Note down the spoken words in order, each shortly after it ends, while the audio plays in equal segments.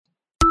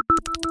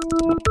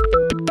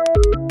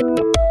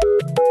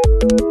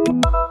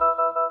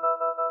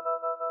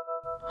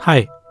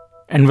Hi,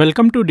 and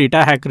welcome to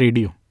Data Hack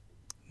Radio.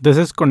 This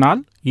is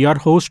Kunal, your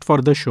host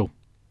for the show.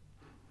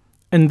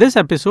 In this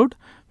episode,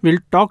 we'll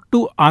talk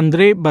to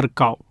Andriy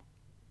Burkov.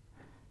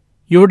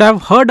 You would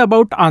have heard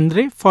about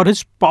Andriy for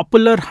his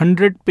popular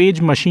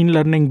 100-page machine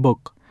learning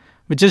book,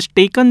 which has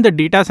taken the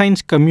data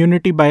science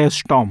community by a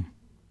storm.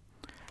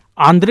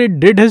 Andriy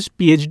did his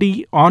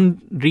PhD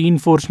on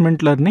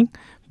reinforcement learning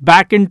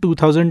back in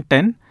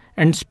 2010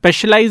 and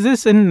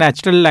specializes in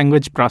natural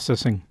language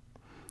processing.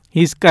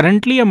 He is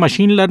currently a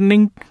machine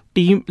learning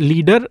team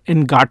leader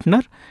in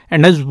Gartner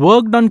and has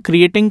worked on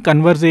creating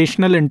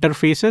conversational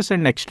interfaces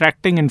and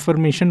extracting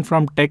information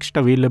from text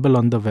available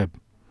on the web.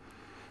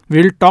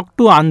 We'll talk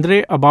to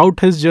Andriy about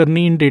his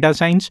journey in data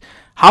science,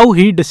 how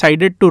he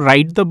decided to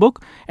write the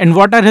book, and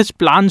what are his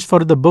plans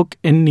for the book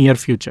in near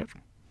future.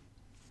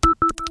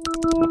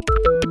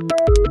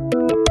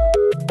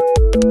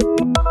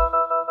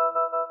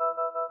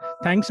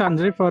 Thanks,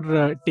 Andriy, for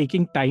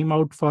taking time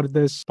out for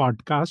this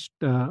podcast,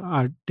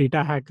 our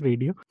Data Hack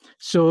Radio.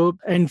 So,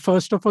 and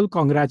first of all,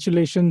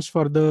 congratulations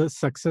for the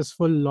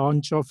successful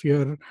launch of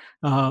your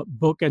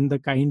book and the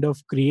kind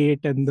of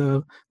create and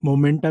the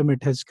momentum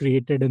it has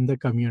created in the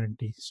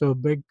community. So,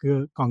 big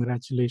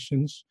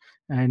congratulations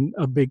and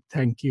a big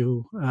thank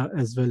you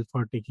as well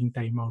for taking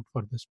time out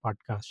for this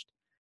podcast.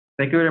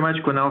 Thank you very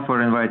much, Kunal,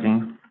 for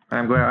inviting.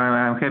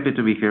 I'm happy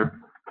to be here.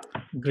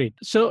 Great.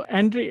 So,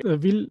 Andriy,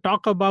 we'll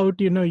talk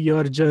about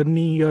your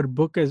journey, your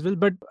book as well.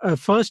 But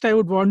first, I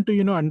would want to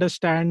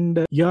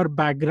understand your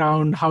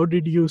background. How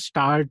did you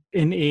start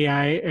in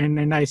AI?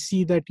 And I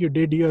see that you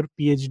did your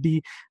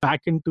PhD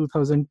back in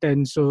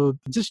 2010. So,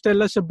 just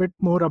tell us a bit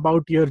more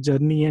about your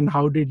journey and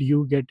how did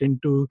you get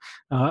into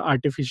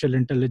artificial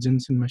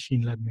intelligence and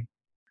machine learning?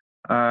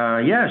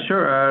 Yeah,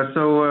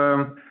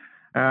 sure.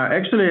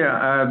 Actually,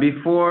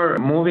 before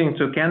moving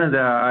to Canada,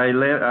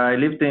 I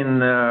lived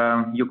in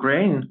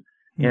Ukraine.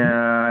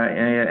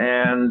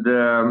 And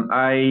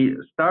I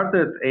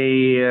started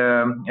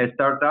a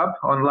startup,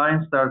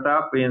 online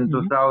startup in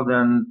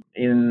 2000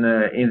 in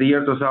the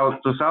year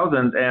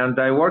 2000, and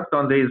I worked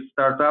on this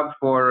startup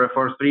for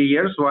 3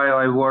 years while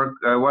I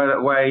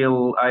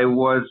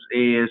was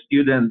a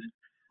student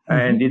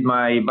and did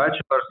my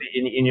bachelor's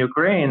in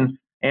Ukraine.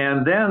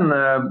 And then,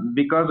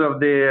 because of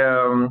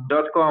the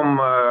dot-com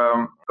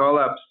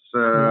collapse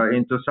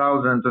in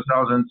 2000,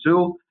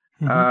 2002,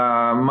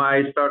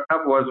 my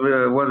startup was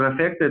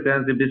affected,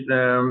 and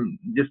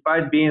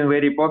despite being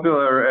very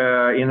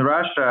popular in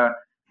Russia,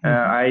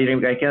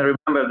 I can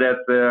remember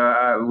that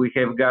we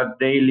have got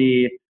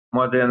daily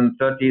more than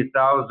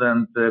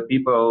 30,000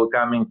 people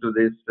coming to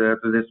this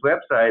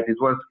website. It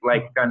was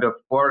like kind of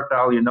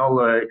portal,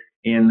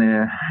 in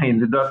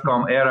the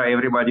dot-com era,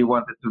 everybody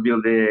wanted to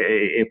build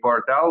a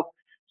portal.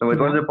 So it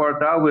was a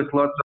portal with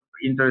lots of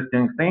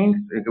interesting things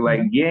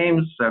like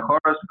games,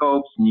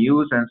 horoscopes,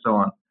 news, and so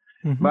on.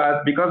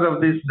 But because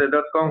of this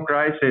dot-com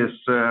crisis,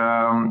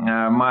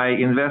 my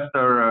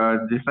investor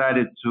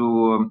decided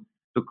to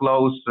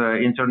close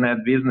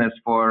internet business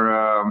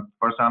for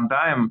some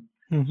time.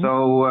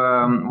 So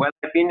when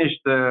I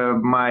finished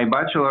my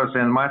bachelor's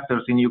and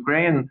master's in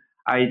Ukraine,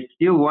 I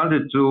still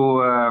wanted to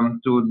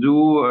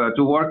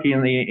work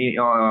in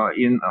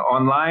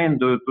online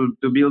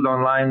to build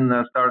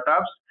online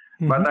startups.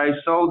 But I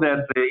saw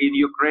that in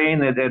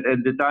Ukraine at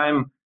the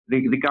time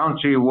the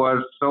country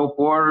was so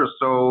poor,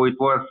 so it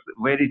was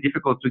very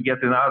difficult to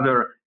get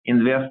another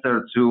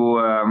investor to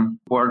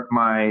support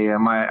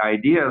my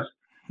ideas.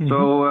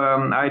 So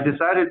I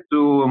decided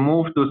to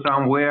move to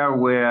somewhere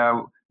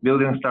where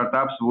building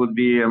startups would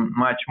be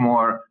much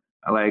more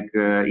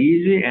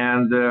easy.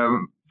 And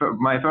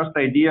my first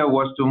idea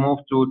was to move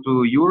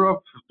to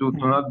Europe to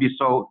not be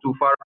so too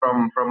far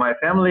from my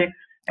family.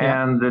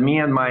 And me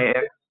and my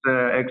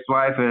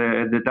ex-wife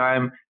at the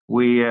time,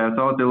 we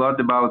thought a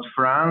lot about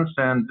France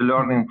and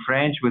learning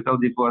French. We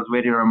thought it was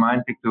very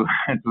romantic to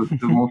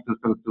move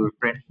to a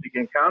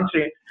French-speaking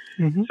country.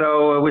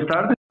 So we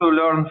started to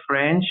learn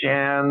French,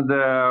 and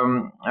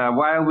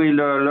while we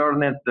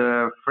learned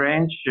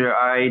French,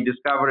 I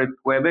discovered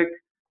Quebec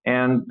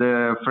and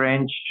the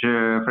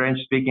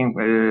French-speaking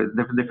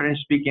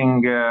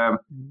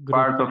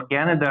part of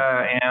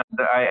Canada, and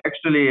I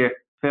actually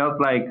felt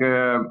like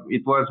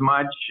it was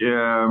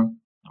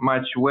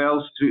much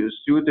well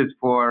suited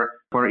for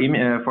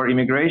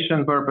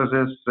immigration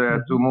purposes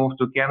to move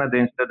to Canada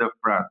instead of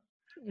France.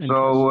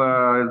 So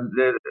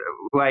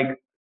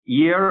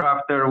year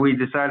after we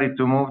decided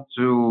to move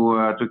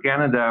to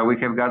Canada, we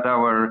have got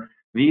our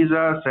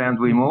visas and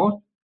we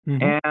moved.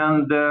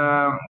 And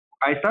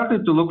I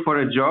started to look for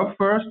a job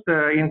first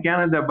in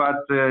Canada,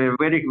 but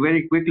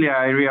very quickly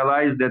I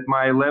realized that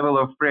my level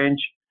of French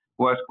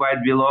was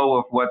quite below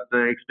of what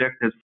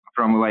expected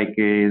from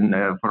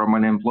from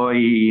an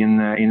employee in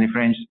a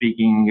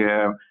French-speaking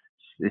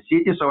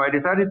city. So I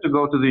decided to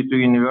go to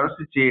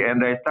university,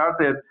 and I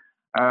started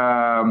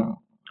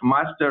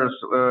masters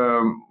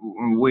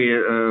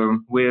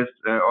with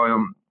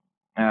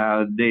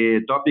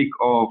the topic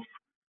of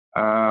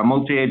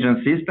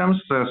multi-agent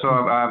systems. So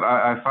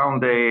I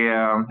found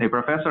a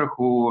professor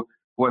who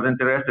was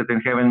interested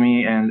in having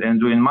me and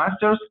doing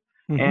masters.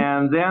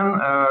 And then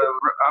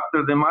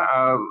after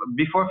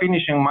before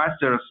finishing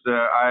masters,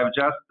 I've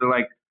just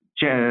like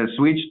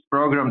switched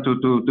program to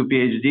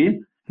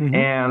PhD.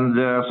 And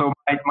so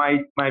my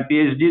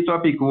PhD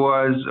topic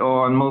was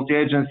on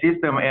multi-agent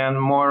system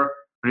and more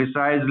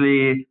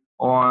precisely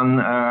on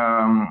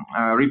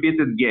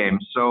repeated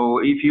games. So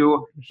if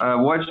you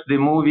watch the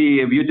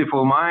movie A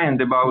Beautiful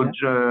Mind about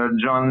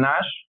John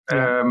Nash,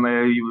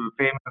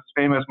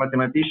 famous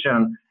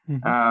mathematician,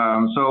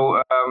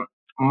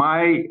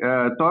 my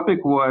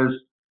topic was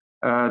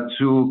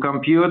to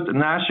compute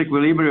Nash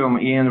equilibrium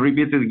in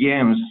repeated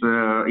games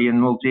in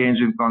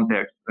multi-engine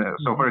context.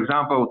 So, for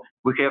example,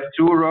 we have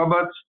two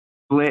robots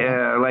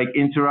like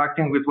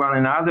interacting with one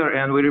another,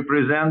 and we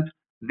represent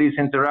this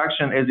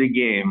interaction as a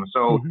game.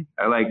 So,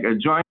 like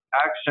joint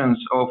actions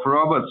of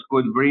robots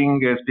could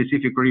bring a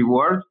specific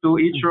reward to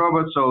each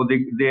robot. So,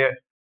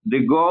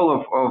 the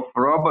goal of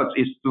robots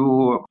is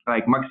to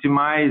like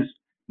maximize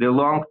the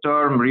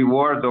long-term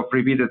reward of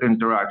repeated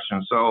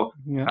interaction. So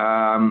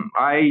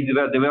I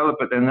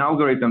developed an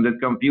algorithm that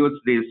computes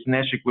this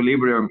Nash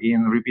equilibrium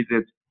in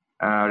repeated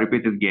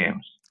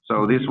games.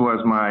 So this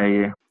was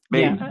my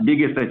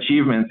biggest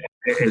achievement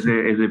as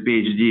a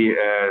PhD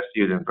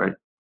student, right?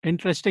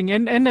 Interesting.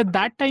 And at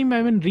that time,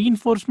 I mean,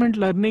 reinforcement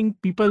learning,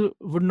 people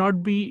would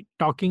not be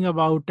talking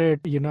about it,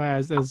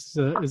 as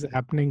is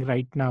happening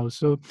right now.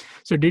 So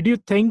did you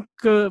think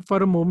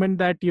for a moment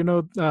that,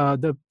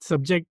 the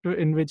subject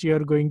in which you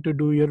are going to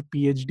do your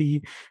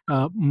PhD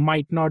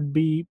might not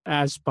be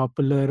as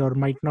popular or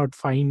might not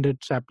find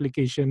its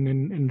application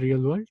in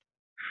real world?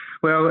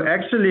 Well,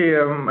 actually,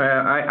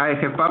 I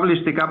have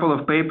published a couple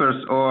of papers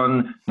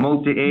on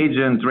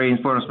multi-agent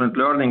reinforcement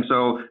learning.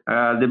 So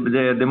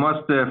the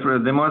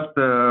most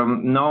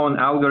known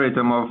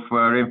algorithm of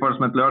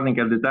reinforcement learning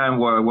at the time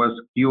was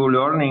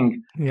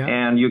Q-learning,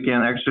 and you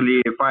can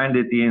actually find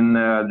it in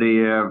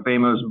the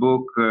famous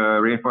book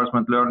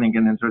Reinforcement Learning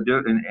and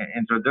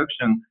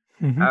Introduction.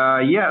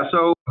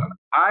 So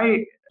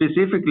I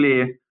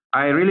specifically,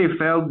 I really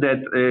felt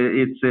that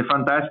it's a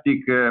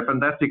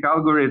fantastic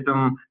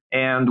algorithm.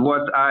 And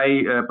what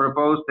I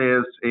proposed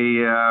is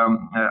a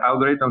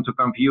algorithm to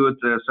compute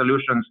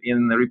solutions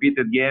in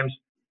repeated games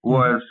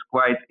was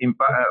quite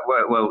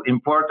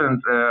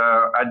important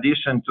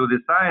addition to the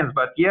science.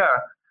 But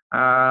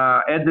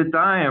at the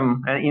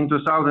time, in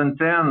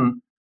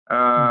 2010,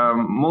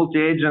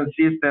 multi-agent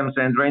systems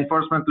and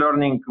reinforcement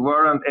learning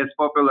weren't as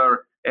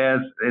popular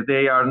as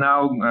they are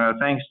now,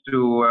 thanks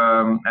to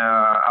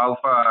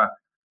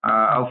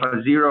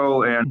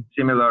AlphaZero and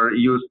similar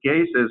use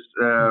cases.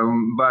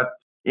 But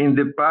in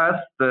the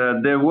past,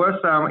 there were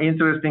some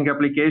interesting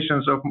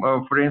applications of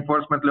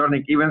reinforcement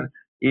learning, even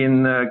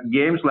in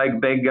games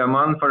like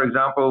backgammon, for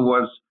example,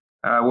 was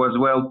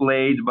well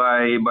played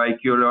by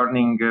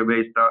Q-learning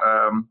based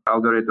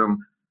algorithm.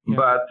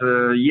 But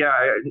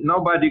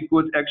nobody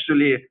could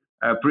actually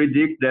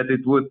predict that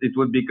it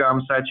would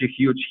become such a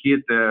huge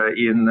hit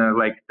in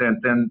like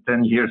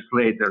 10 years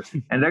later.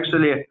 And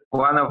actually,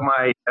 one of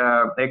my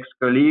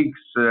ex-colleagues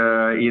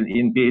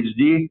in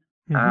PhD,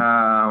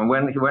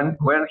 when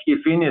he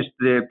finished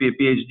the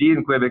PhD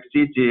in Quebec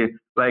City,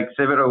 like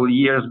several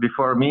years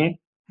before me,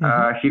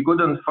 he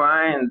couldn't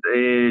find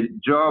a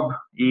job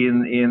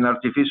in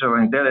artificial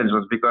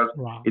intelligence because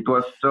it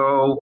was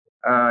so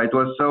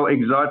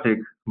exotic.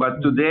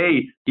 But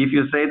today, if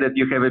you say that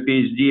you have a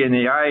PhD in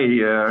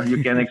AI, you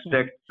can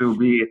expect to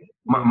be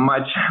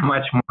much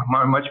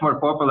more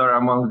popular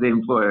among the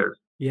employers.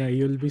 Yeah,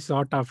 you'll be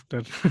sought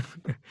after.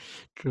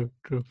 True.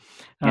 Go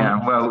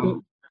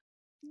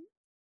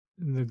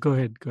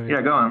ahead.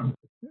 Yeah, go on.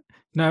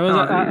 No, I was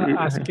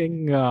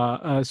asking.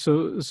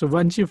 So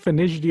once you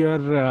finished your,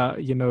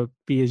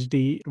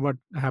 PhD, what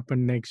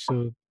happened next?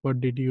 So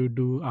what did you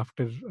do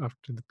after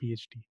the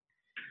PhD?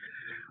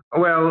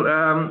 Well,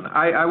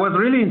 I was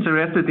really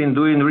interested in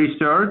doing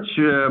research,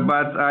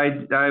 but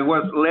I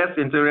was less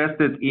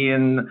interested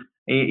in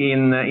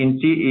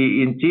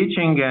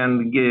teaching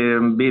and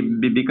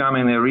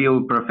becoming a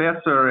real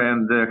professor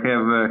and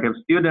have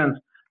students.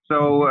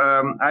 So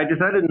I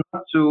decided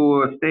not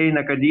to stay in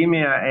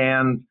academia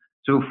and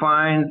to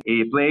find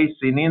a place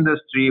in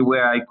industry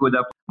where I could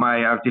apply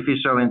my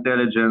artificial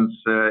intelligence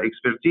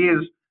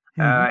expertise.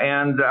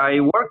 And I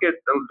worked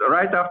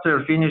right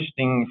after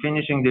finishing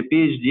the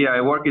PhD.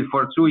 I worked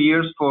for 2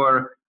 years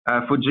for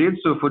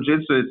Fujitsu.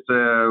 Fujitsu is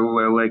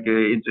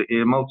it's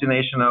a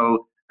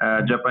multinational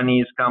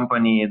Japanese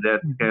company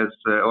that has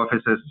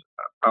offices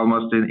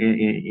almost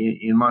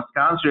in most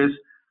countries.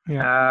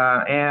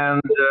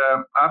 And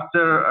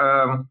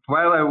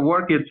while I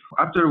worked,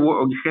 after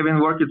having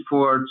worked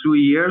for 2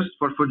 years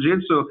for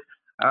Fujitsu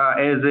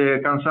as a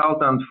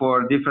consultant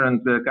for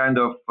different kind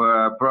of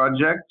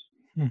projects,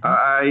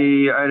 I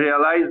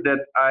realized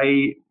that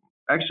I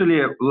actually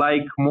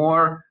like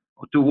more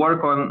to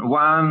work on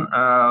one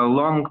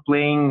long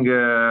playing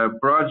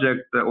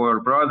project or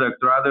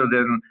product rather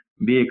than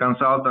be a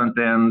consultant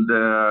and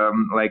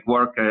like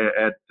work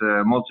at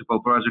multiple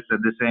projects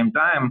at the same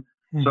time.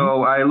 Mm-hmm.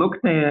 So I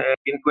looked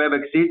in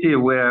Quebec City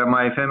where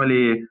my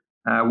family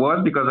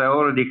was, because I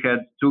already had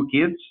two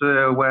kids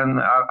when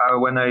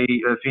I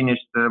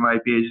finished my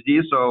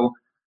PhD. So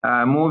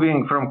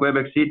moving from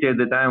Quebec City at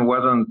the time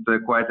wasn't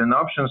quite an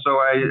option. So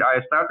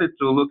I started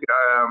to look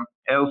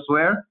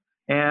elsewhere,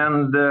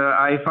 and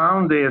I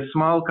found a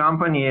small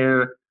company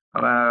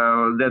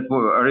that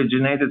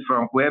originated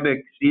from Quebec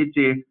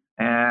City,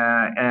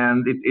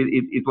 and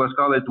it was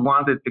called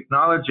Wanted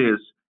Technologies.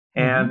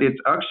 And it's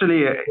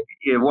actually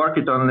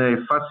worked on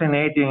a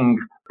fascinating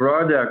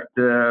product,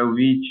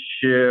 which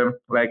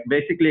like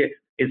basically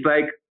it's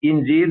like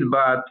Indeed,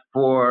 but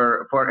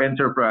for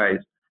enterprise.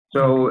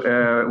 So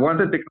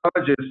Wanted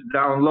Technologies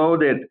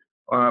downloaded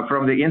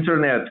from the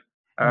internet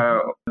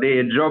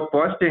the job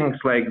postings,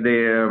 like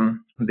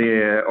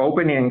the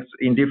openings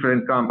in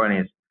different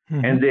companies,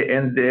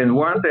 and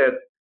Wanted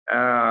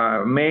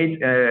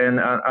made an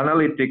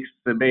analytics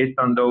based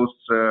on those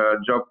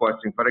job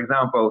postings. For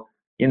example,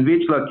 in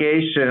which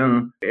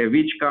location,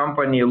 which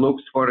company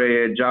looks for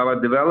a Java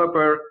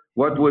developer,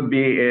 what would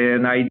be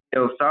an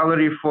ideal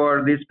salary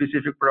for this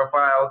specific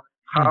profile,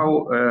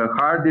 how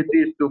hard it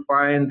is to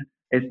find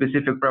a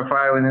specific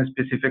profile in a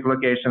specific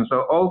location.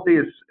 So all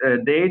this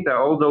data,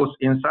 all those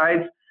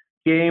insights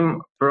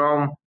came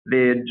from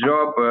the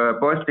job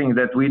posting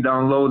that we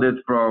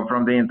downloaded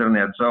from the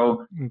internet.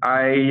 So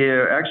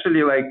I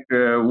actually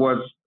was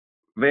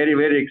very,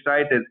 very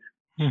excited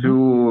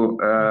to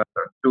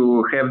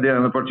have the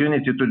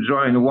opportunity to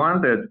join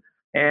Wanted.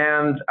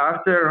 And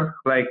after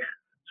like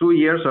 2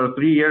 years or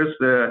 3 years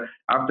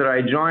after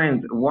I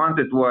joined,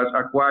 Wanted was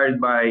acquired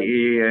by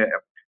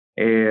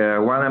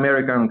one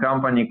American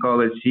company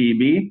called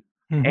CEB.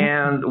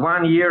 And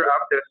 1 year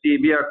after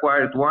CEB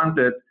acquired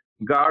Wanted,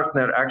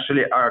 Gartner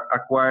actually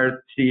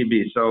acquired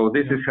CEB. So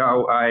this is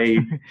how I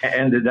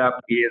ended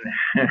up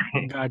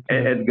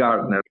at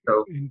Gartner.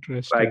 So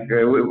like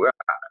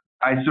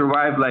I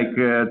survived like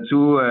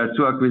two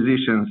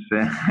acquisitions,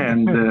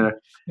 and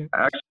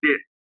actually,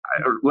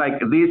 like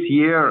this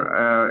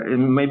year,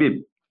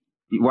 maybe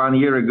 1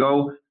 year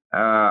ago,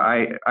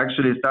 I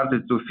actually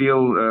started to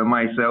feel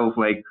myself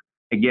like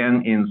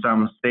again in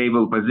some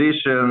stable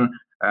position.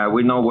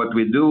 We know what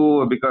we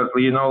do, because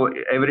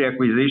every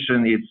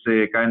acquisition it's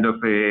a kind of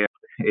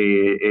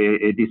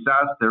a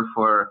disaster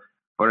for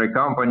a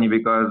company,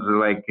 because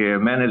like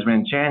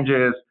management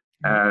changes,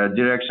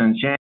 direction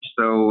change.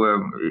 So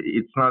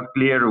it's not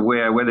clear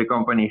where the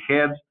company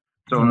heads.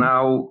 So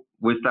now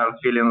we start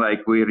feeling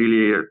like we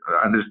really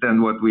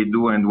understand what we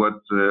do and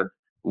what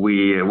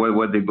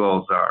the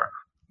goals are.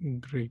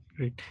 Great.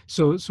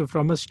 So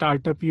from a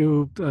startup,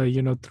 you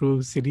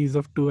through series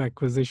of two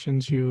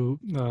acquisitions, you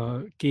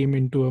came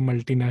into a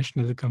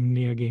multinational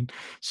company again.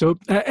 So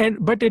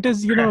but it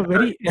is a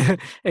very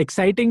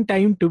exciting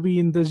time to be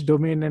in this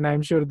domain, and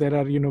I'm sure there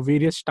are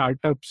various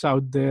startups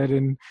out there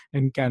in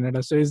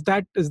Canada. So is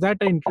that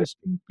an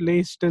interesting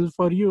place still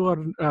for you,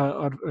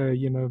 or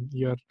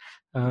you're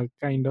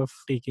kind of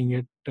taking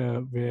it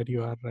where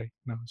you are right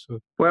now? So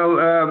well,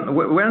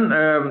 when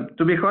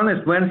to be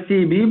honest, when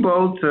CB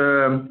bought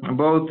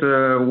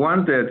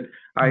Wanted,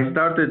 I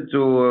started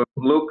to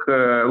look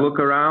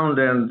around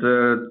and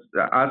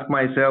ask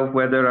myself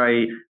whether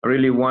I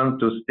really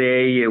want to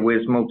stay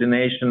with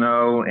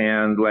multinational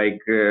and like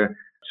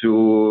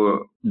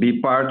to be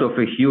part of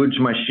a huge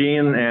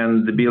machine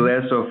and be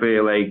less of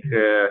a like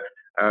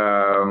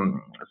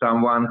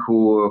someone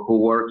who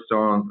works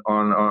on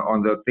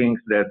the things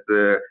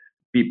that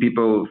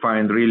people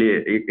find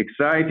really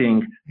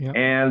exciting.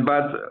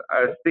 But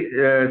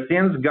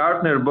since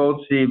Gartner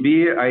bought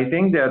CB, I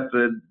think that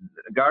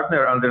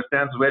Gartner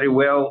understands very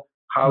well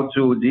how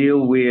to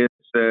deal with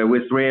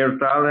rare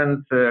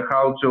talent,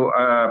 how to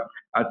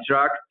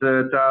attract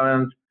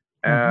talent,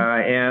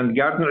 and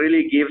Gartner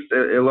really gives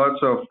a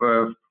lot of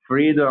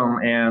freedom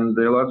and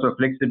lots of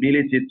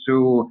flexibility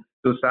to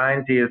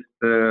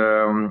scientists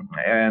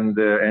and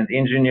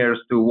engineers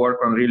to work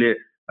on really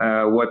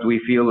what we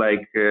feel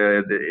like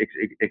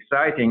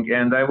exciting.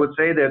 And I would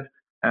say that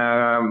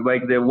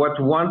like what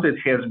Wanted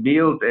has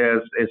built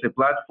as a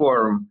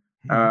platform,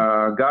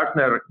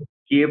 Gartner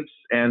keeps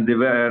and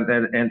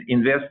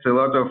invests a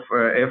lot of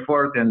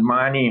effort and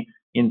money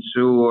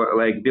into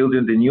like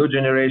building the new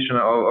generation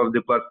of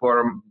the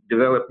platform,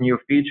 develop new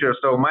features.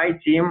 So my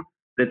team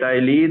that I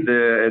lead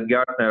at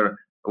Gartner,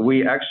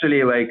 we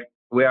actually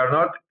we are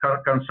not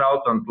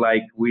consultant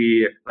like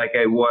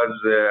I was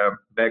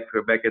back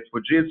at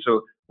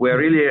Fujitsu. We are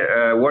really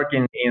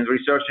working in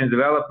research and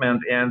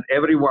development, and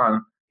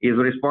everyone is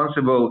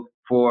responsible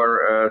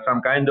for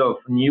some kind of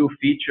new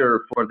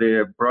feature for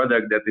the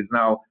product that is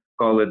now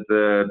called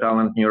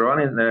Talent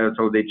Neuron.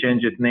 So they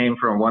changed its name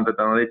from Wanted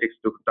Analytics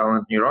to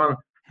Talent Neuron,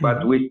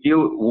 but we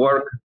still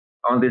work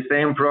on the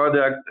same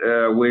product.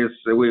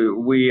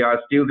 We are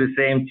still the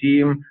same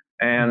team,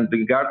 and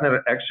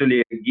Gartner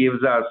actually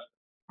gives us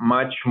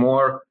much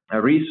more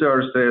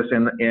resources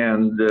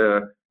and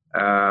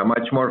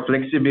much more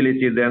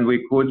flexibility than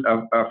we could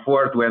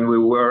afford when we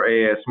were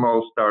a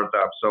small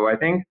startup. So I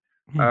think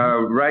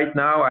right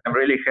now I'm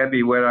really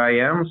happy where I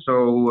am.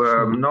 So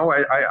no,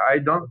 I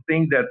don't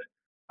think that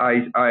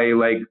I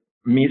like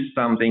miss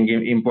something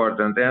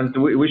important. And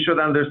we should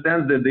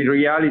understand the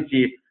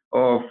reality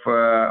of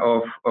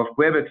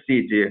Quebec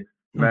City,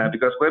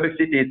 because Quebec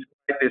City is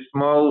quite a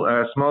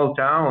small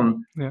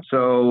town. Yeah.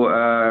 So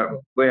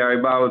we are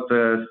about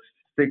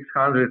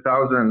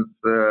 600,000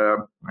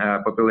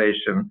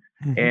 population.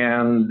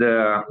 And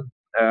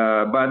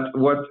but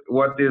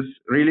what is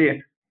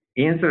really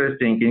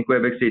interesting in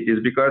Quebec City is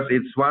because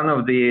it's one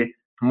of the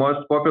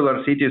most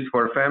popular cities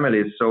for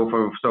families. So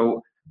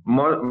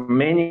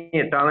many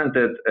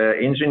talented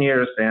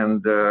engineers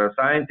and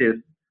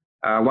scientists,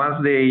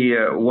 once they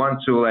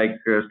want to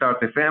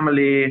start a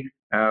family,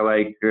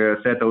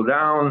 settle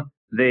down,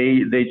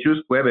 they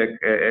choose Quebec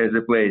as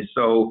a place.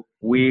 So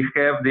we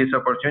have this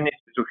opportunity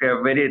to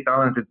have very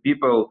talented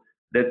people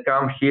that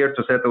come here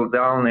to settle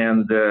down,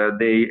 and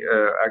they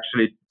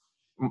actually,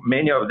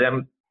 many of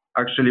them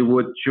actually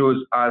would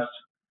choose us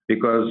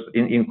because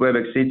in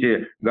Quebec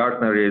City,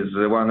 Gartner is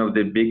one of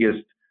the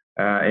biggest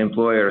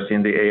employers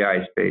in the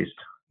AI space.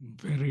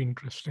 Very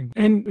interesting.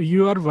 And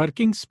you are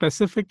working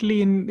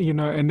specifically in,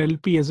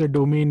 NLP as a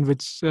domain,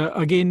 which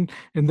again,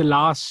 in the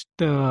last,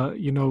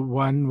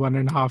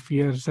 1.5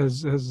 years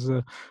has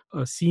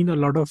seen a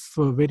lot of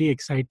very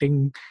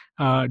exciting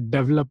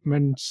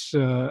developments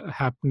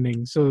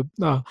happening. So,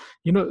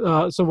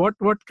 so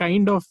what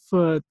kind of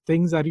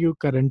things are you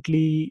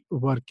currently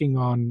working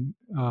on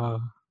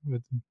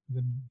with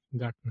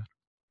Gartner?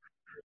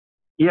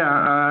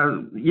 Yeah,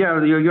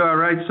 you are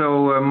right.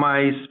 So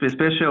my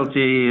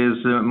specialty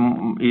is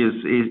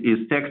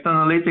text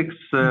analytics.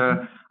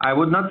 I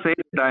would not say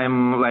that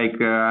I'm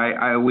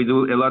we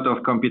do a lot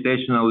of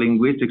computational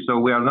linguistics. So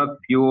we are not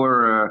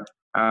pure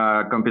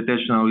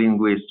computational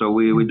linguists. So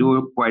we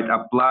do quite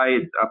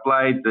applied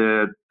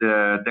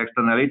text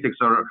analytics,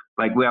 or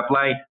like we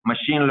apply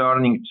machine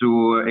learning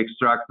to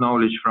extract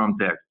knowledge from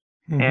text.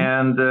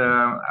 And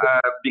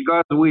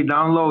because we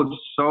download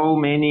so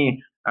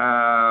many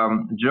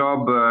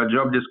job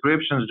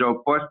descriptions,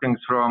 job postings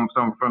from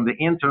the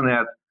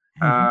internet.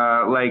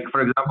 Like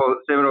for example,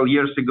 several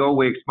years ago,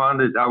 we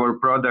expanded our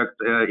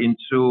product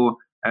into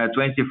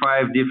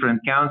 25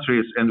 different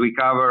countries, and we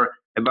cover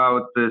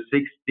about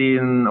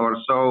 16 or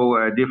so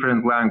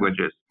different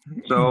languages.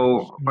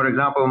 So, for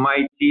example,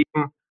 my team,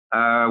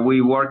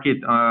 we work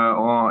it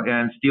on,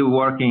 and still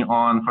working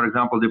on, for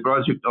example, the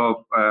project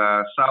of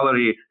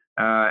salary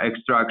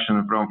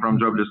extraction from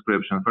job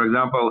description. For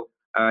example,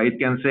 it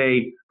can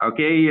say,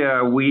 okay,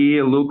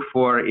 we look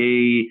for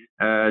a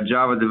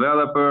Java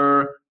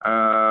developer.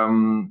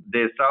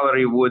 The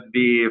salary would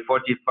be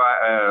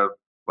 45,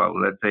 well,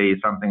 let's say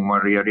something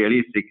more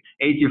realistic,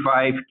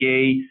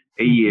 85K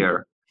a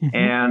year.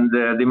 And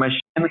the machine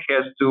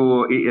has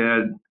to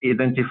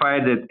identify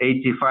that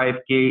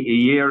 85K a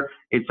year,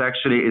 it's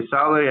actually a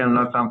salary and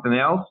not something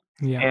else.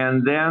 Yeah.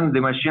 And then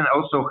the machine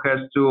also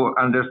has to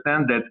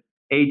understand that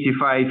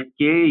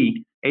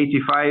 85K,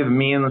 85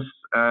 means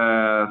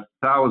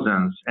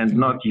thousands and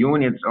not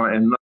units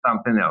and not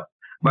something else.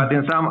 But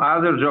in some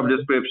other job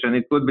description,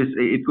 it could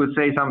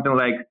say something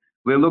like,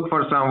 we look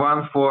for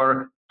someone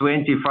for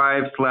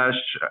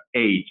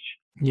 25/age.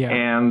 Yeah.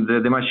 And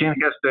the machine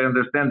has to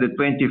understand that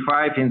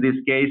 25 in this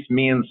case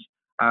means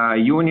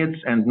units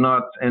and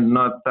not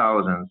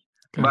thousands.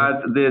 Okay.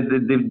 But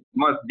the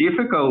most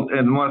difficult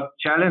and most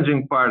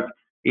challenging part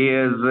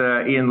is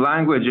in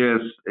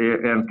languages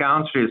and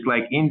countries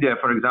like India,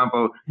 for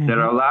example,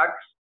 there are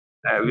lakhs,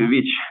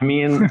 which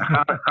mean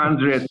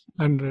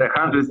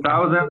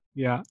 100,000.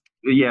 Yeah.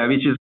 Yeah,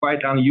 which is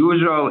quite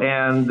unusual.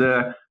 And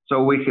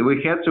so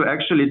we had to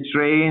actually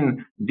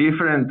train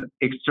different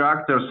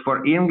extractors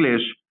for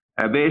English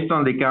based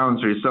on the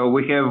country. So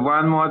we have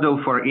one model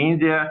for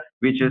India,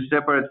 which is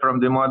separate from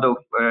the model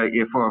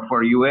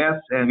for US,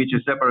 and which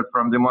is separate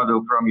from the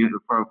model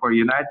for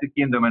United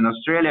Kingdom and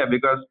Australia,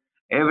 because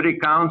every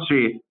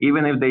country,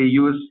 even if they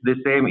use the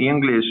same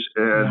English,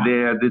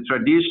 the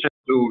tradition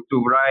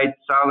to write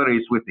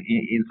salaries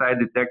inside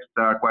the text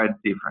are quite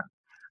different.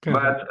 Okay.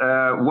 But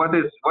what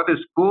is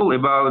cool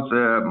about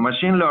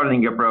machine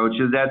learning approach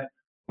is that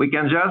we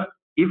can just,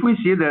 if we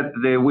see that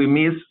we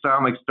miss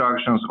some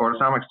extractions or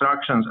some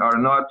extractions are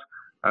not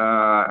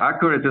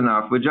accurate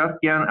enough, we just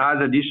can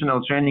add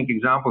additional training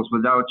examples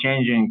without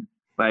changing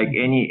like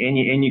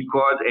any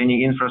code,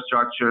 any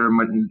infrastructure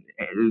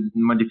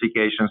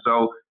modification.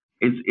 So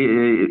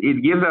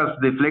it gives us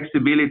the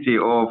flexibility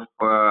of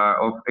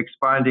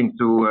expanding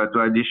to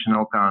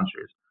additional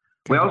countries.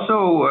 We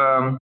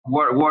also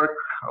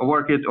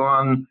work it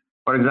on,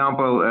 for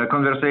example,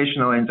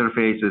 conversational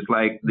interfaces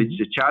like the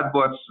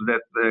chatbots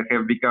that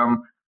have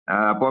become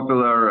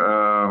popular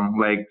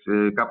like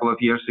a couple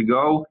of years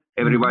ago.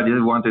 Everybody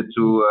wanted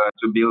to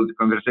build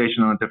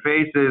conversational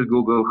interfaces.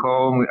 Google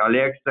Home,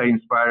 Alexa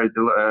inspired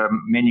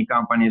many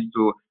companies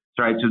to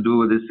try to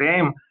do the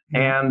same.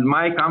 And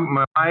my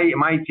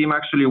team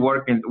actually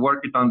worked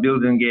on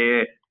building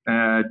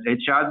a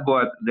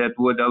chatbot that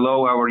would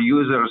allow our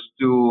users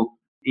to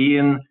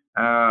in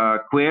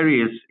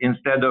queries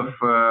instead of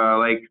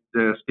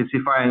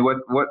specifying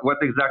what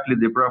exactly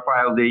the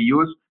profile they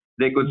use.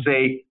 They could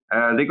say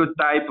they could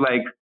type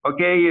like,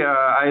 okay,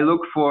 I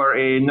look for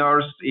a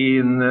nurse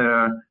in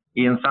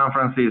San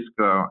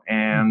Francisco,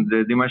 and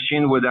the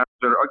machine would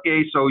answer,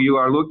 okay, so you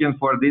are looking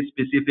for this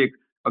specific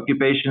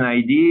occupation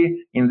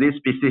ID in this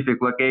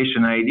specific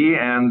location ID,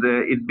 and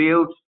it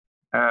builds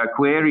a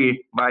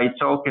query by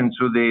talking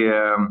to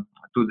the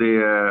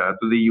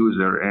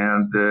user,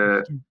 and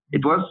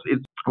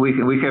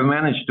we have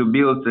managed to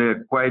build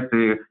quite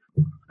a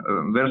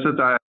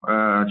versatile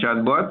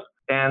chatbot,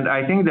 and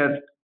I think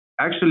that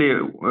actually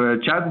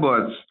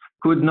chatbots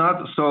could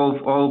not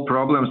solve all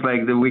problems.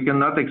 We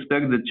cannot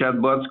expect that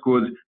chatbots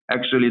could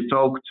actually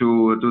talk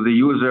to the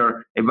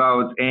user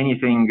about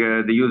anything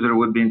the user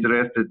would be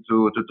interested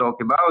to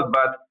talk about.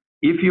 But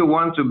if you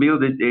want to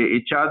build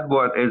a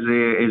chatbot as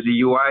a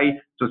UI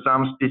to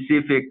some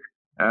specific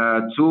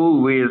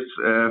tool with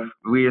a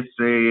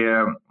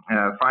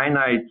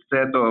finite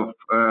set of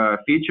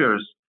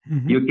features,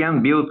 you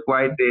can build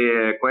quite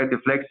a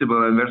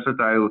flexible and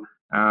versatile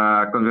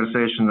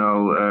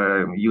conversational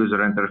user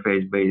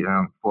interface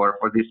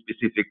for this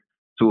specific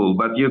tool.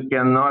 But you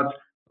cannot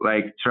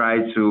try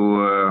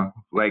to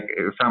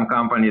some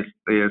companies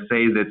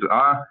say that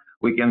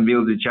we can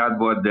build a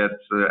chatbot that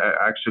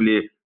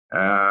actually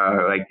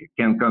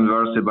can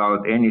converse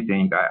about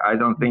anything. I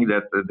don't think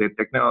that the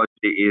technology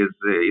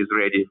is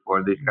ready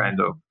for this kind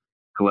of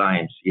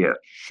clients yet.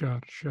 Sure.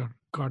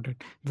 Got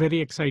it. Very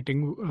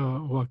exciting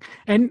work.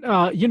 And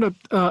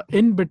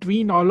in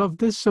between all of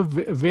this, so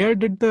where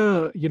did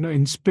the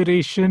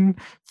inspiration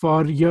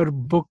for your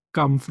book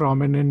come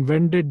from, and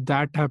when did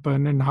that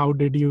happen, and how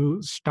did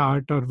you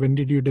start, or when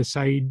did you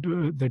decide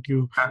that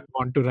you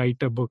want to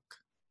write a book?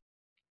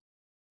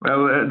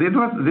 Well, this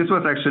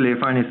was actually a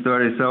funny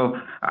story. So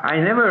I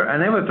never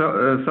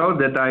thought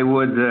that I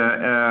would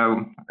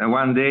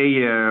one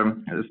day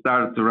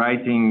start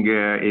writing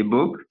a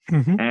book.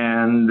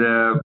 And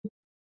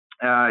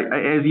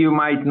as you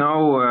might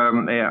know,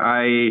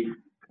 I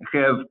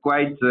have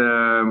quite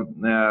a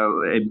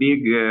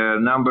big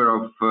number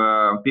of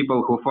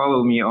people who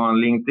follow me on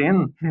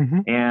LinkedIn,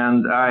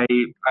 and I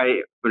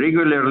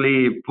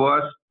regularly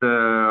post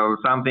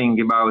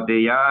something about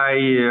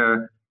AI,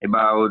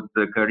 about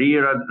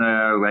careers,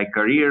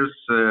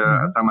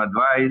 some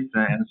advice,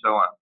 and so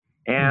on.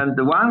 And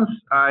once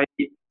I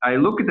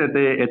looked at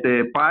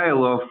a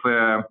pile of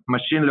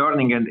machine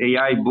learning and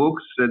AI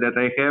books that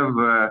I have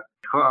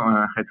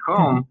at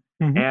home,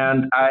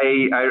 and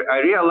I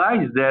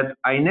realized that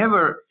I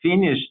never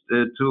finished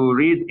to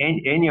read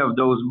any of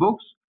those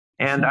books,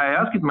 and I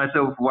asked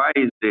myself, why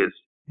is this?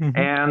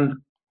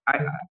 And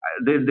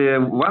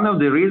one of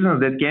the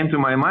reasons that came to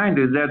my mind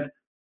is that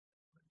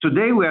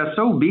today we are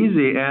so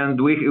busy, and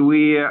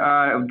we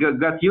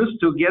got used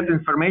to get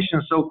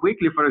information so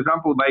quickly, for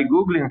example, by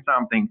Googling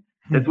something,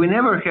 that we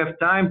never have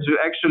time to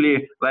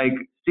actually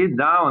sit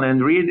down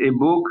and read a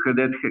book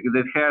that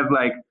has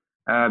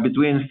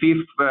between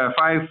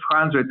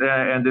 500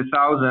 and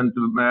 1,000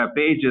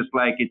 pages,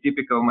 like a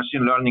typical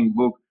machine learning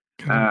book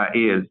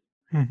is.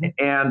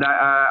 And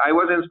I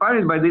was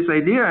inspired by this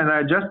idea, and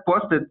I just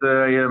posted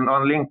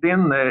on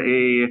LinkedIn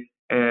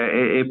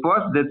a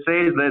post that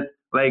says that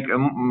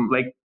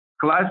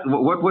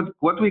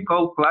what we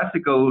call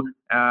classical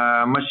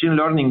machine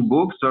learning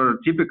books, or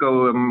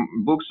typical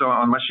books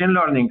on machine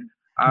learning,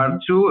 are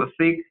too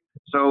thick.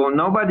 So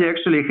nobody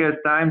actually has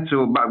time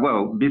to,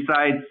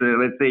 besides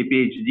let's say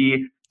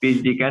PhD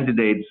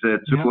candidates,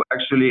 to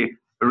actually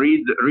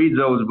read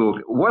those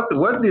books.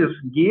 What this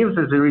gives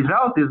as a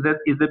result is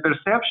the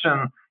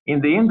perception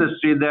in the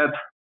industry that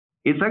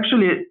it's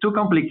actually too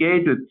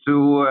complicated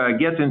to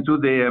get into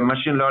the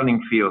machine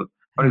learning field.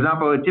 For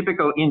example, a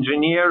typical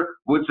engineer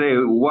would say,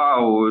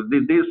 wow,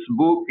 this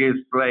book is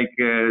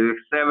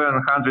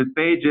 700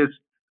 pages.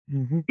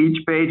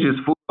 Each page is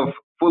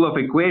full of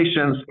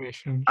equations.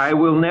 I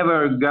will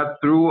never get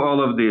through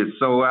all of this,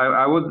 so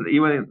I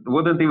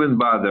wouldn't even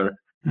bother.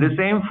 The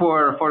same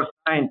for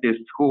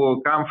scientists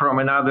who come from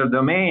another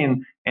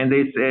domain, and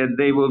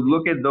they would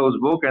look at those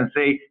books and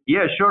say,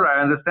 yeah, sure, I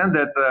understand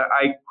that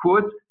I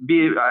could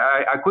be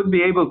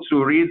able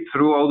to read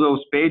through all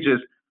those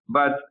pages,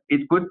 but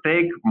it could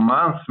take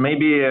months,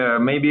 maybe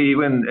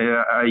even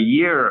a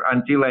year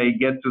until I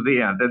get to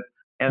the end.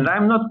 And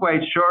I'm not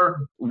quite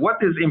sure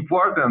what is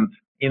important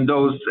in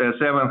those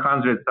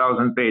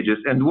 700,000 pages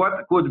and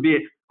what could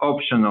be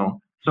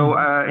optional. So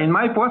in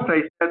my post,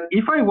 I said,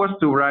 if I was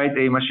to write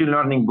a machine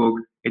learning book,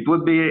 it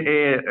would be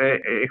a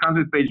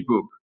 100-page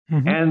book.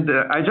 And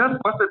I just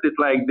posted it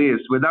like this,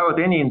 without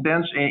any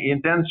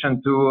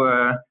intention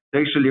to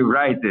actually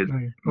write it.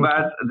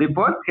 But the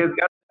post has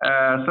got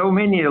so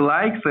many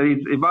likes.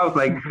 It's about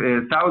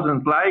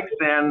 1,000 likes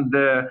and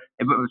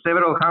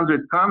several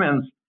hundred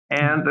comments.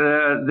 And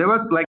there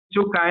was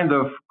two kinds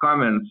of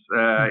comments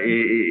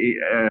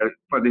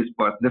for this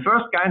post. The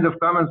first kind of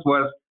comments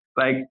was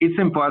it's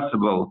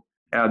impossible.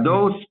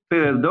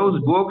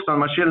 Those books on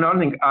machine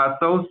learning are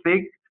so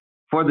thick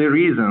for the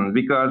reason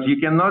because you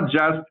cannot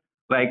just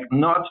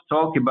not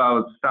talk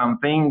about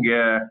something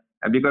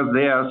because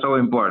they are so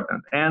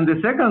important. And the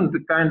second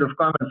kind of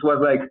comments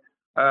was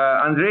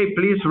Andrei,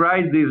 please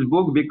write this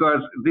book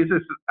because this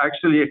is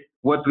actually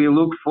what we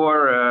look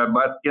for,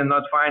 but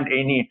cannot find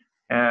any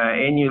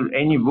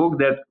book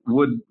that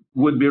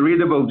would be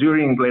readable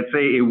during, let's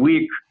say, a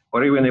week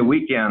or even a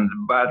weekend,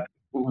 but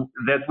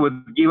that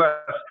would give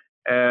us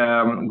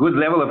good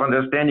level of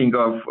understanding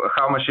of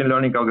how machine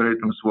learning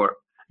algorithms work.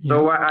 Yeah.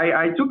 So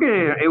I took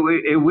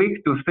a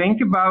week to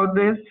think about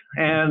this,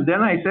 and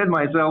then I said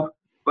myself,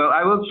 well,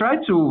 I will try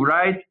to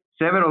write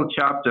several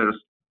chapters.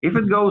 If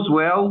it goes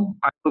well,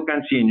 I will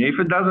continue. If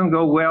it doesn't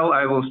go well,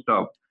 I will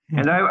stop. Mm-hmm.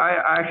 And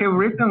I have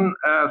written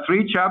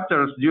 3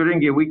 chapters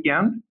during a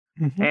weekend,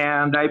 mm-hmm.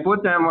 and I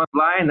put them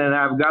online, and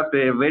I've got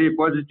a very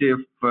positive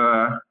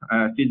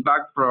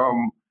feedback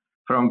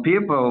from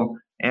people.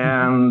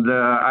 And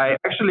I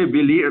actually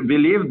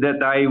believe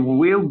that I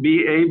will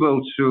be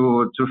able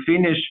to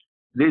finish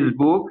this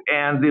book,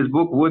 and this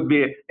book would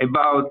be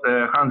about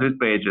 100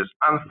 pages.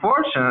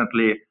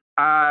 Unfortunately,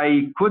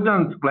 I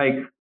couldn't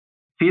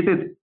fit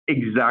it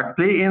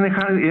exactly in a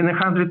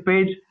 100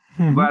 page,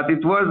 mm-hmm. but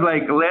it was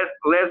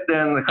less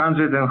than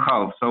 100 and a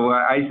half. So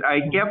I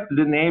kept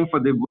the name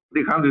for the book,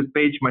 the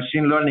 100-page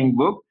machine learning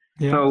book.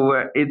 Yeah. So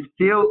it's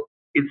still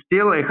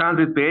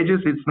 100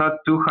 pages. It's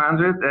not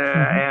 200, mm-hmm.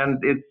 and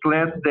it's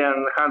less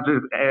than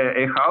 100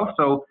 a half.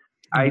 So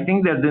mm-hmm. I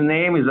think that the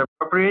name is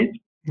appropriate.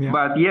 Yeah.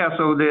 But yeah,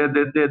 so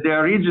the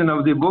origin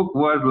of the book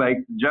was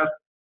just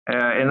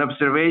an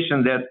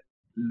observation that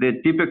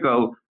the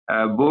typical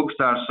books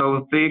are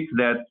so thick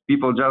that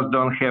people just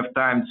don't have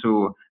time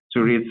to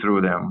read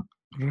through them.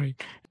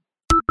 Right.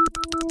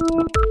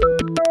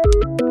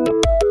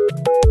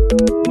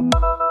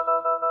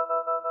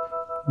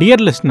 Dear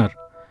listener,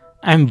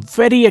 I'm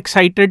very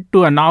excited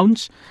to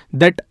announce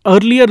that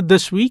earlier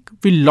this week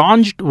we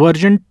launched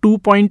version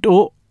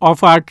 2.0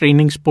 of our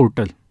trainings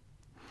portal.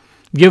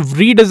 We have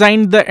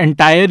redesigned the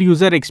entire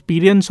user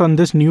experience on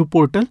this new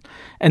portal,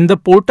 and the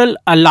portal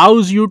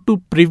allows you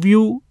to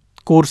preview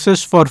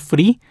courses for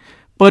free,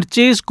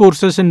 purchase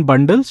courses in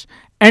bundles,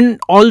 and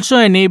also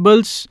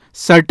enables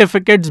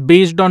certificates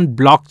based on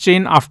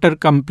blockchain after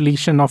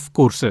completion of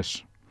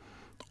courses.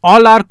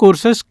 All our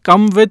courses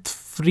come with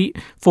free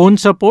phone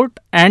support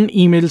and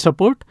email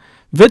support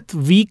with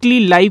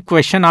weekly live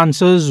question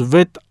answers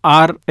with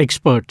our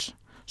experts.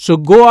 So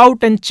go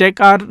out and check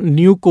our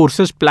new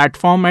courses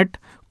platform at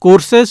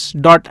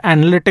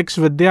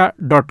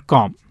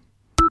courses.analyticsvidya.com.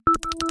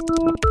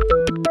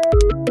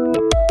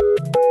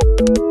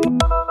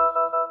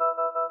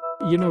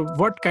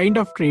 What kind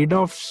of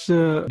trade-offs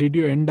did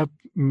you end up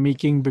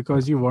making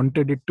because you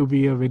wanted it to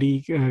be a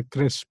very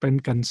crisp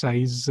and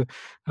concise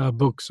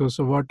book? So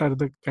what are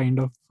the kind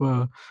of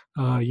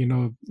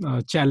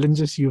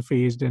challenges you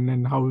faced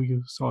and how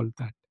you solved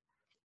that?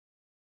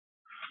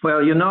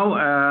 Well,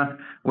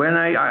 when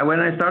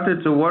I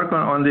started to work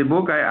on the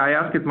book, I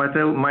asked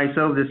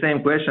myself the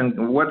same question: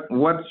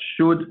 what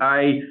should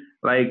I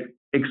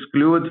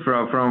exclude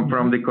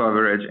from the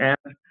coverage? And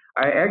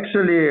I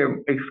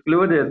actually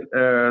excluded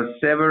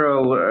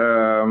several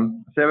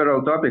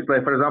topics.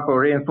 Like, for example,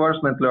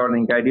 reinforcement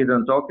learning. I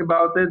didn't talk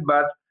about it,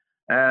 but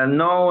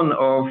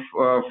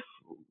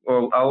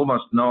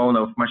almost none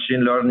of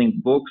machine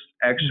learning books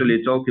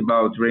actually talk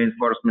about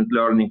reinforcement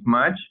learning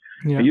much.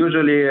 Yeah.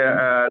 Usually,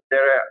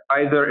 there are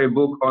either a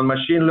book on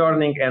machine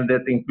learning, and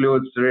that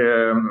includes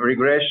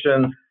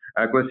regression,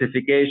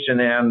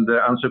 classification, and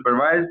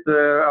unsupervised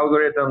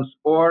algorithms,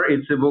 or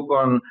it's a book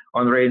on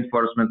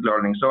reinforcement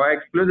learning. So I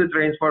excluded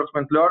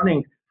reinforcement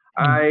learning.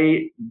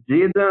 I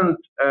didn't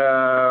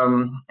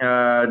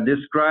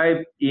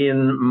describe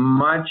in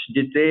much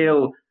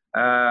detail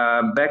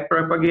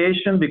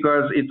backpropagation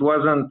because it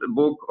wasn't a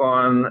book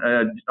on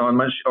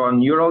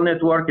neural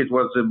network. It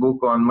was a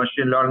book on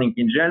machine learning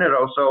in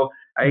general. So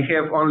I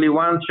have only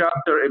one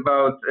chapter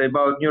about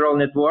neural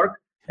network.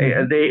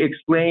 They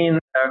explain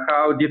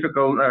how different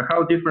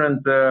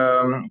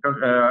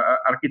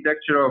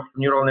architecture of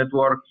neural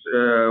networks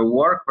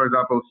work. For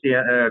example,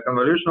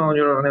 convolutional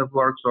neural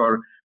networks or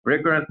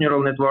recurrent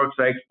neural networks.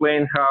 I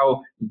explain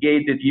how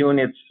gated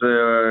units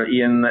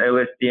in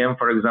LSTM,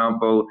 for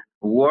example,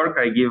 work.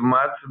 I give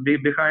math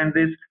behind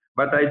this,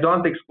 but I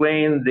don't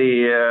explain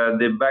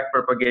the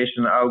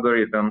backpropagation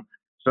algorithm.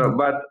 So,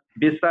 but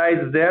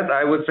besides that,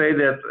 I would say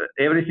that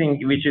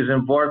everything which is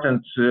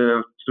important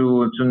to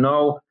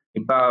know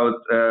about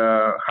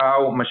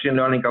how machine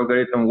learning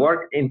algorithms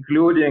work,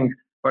 including,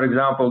 for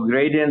example,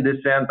 gradient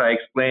descent. I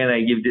explain.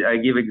 I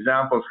give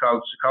examples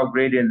how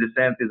gradient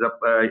descent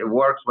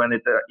works when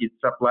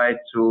it's applied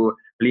to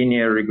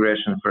linear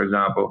regression, for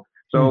example.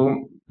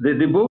 So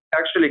the book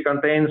actually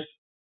contains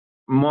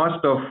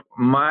most of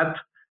math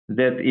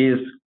that is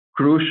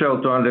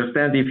crucial to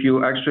understand if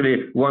you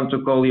actually want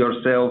to call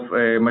yourself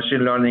a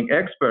machine learning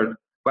expert.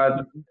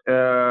 But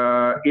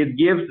it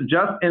gives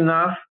just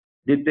enough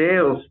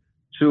details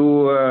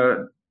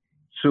to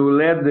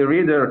let the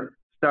reader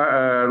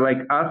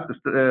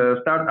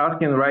start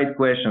asking right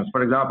questions.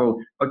 For example,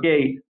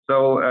 okay,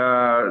 so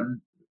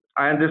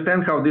I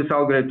understand how this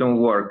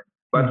algorithm works,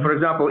 but for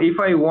example, if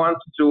I want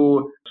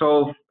to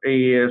solve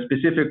a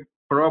specific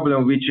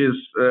problem which is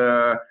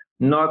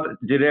not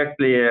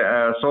directly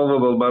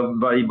solvable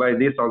by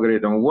this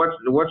algorithm,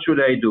 what should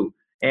I do?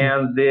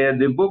 And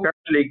the book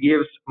actually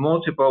gives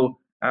multiple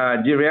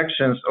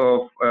directions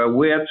of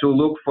where to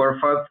look for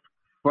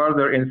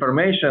further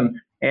information.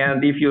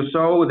 And if you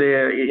saw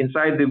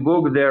inside the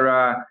book, there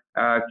are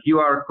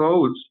QR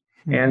codes,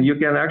 and you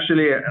can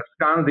actually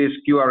scan these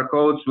QR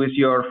codes with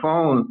your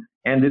phone,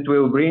 and it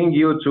will bring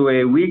you to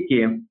a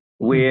wiki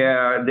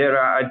where there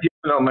are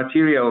additional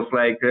materials,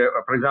 like,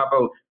 for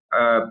example,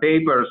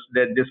 papers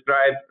that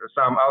describe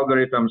some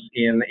algorithms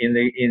in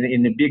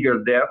a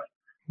bigger depth,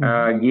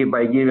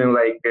 by giving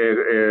like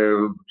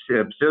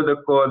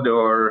pseudocode,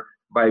 or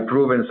by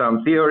proving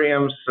some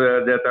theorems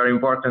that are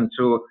important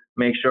to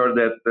make sure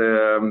that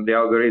the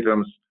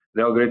algorithm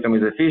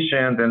is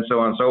efficient, and so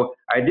on. So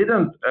I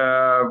didn't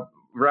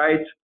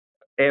write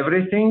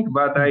everything,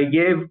 but I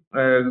gave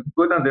a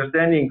good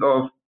understanding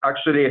of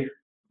actually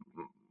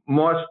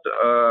most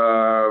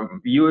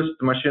used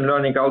machine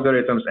learning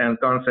algorithms and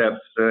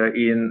concepts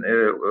in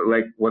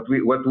like what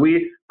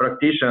we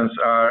practitioners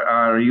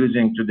are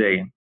using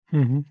today.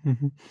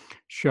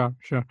 Sure,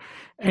 sure.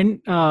 And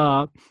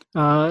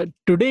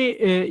today,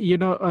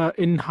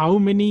 in how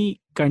many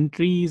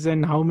countries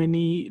and how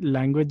many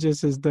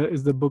languages is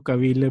the book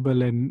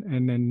available in?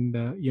 And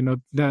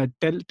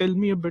tell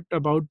me a bit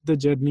about the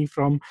journey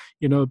from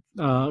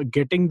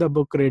getting the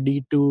book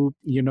ready to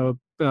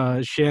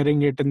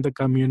sharing it in the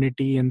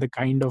community, and the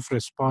kind of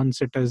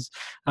response it has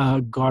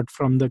got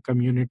from the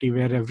community,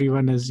 where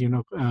everyone is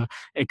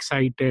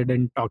excited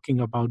and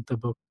talking about the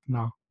book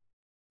now.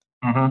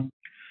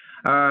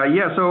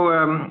 So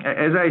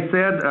as I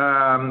said,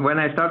 when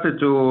I started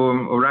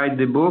to write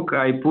the book,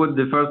 I put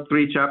the first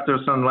 3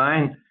 chapters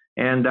online,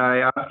 and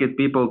I asked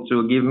people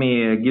to give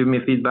me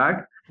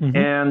feedback.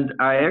 And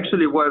I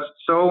actually was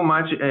so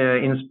much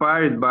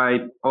inspired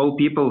by all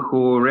people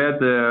who read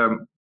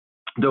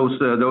those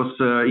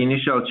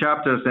initial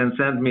chapters and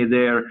sent me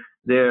their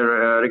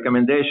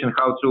recommendation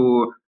how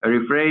to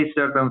rephrase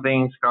certain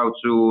things, how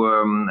to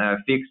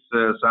fix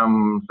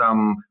some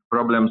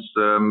problems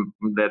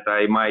that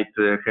I might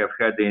have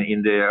had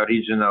in the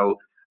original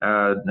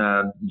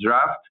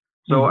draft.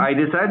 So I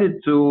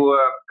decided to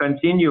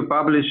continue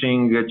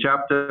publishing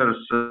chapters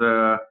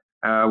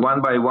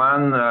one by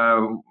one,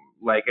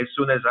 like as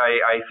soon as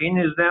I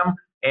finish them.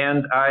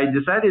 And I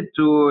decided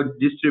to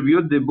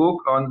distribute the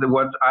book on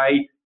what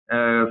I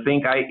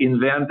think I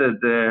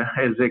invented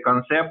as a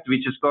concept,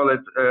 which is called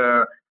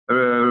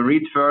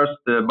read first,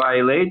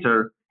 buy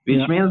later,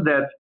 which means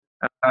that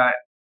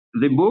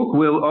the book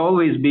will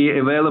always be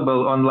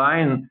available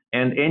online,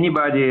 and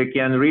anybody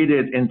can read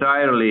it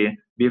entirely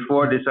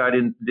before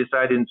deciding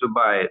to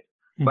buy it.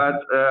 But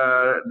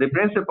the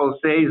principle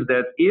says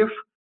that if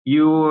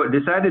you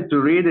decided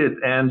to read it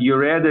and you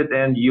read it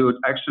and you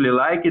actually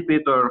liked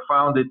it or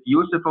found it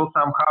useful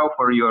somehow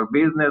for your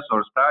business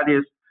or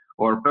studies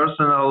or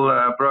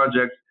personal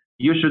projects,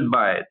 you should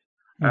buy it.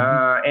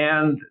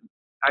 And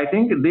I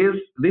think this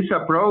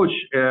approach,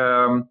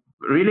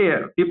 really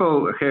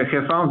people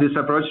have found this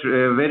approach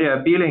very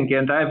appealing,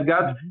 and I've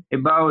got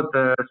about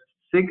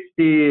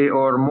 60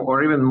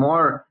 or even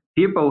more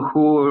people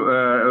who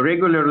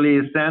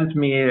regularly send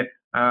me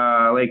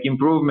like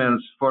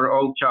improvements for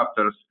all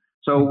chapters.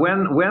 So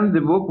when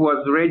the book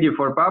was ready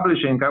for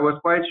publishing, I was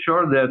quite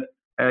sure that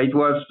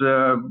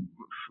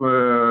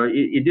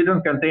it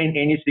didn't contain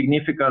any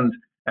significant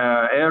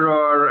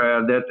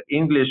error, that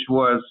English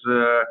was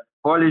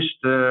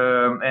polished,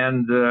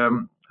 and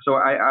so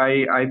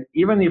I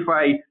even if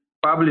I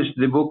published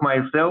the book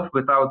myself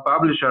without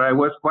publisher, I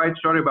was quite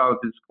sure about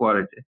its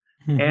quality.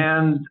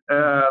 And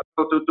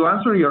so to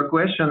answer your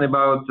question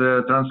about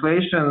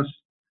translations,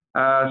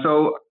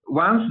 so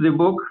once the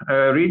book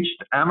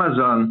reached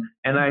Amazon,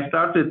 and I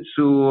started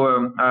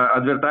to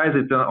advertise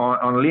it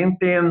on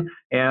LinkedIn,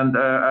 and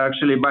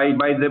actually by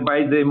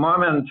the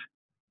moment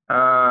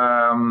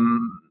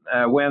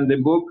when the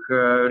book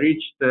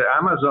reached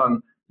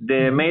Amazon,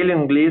 the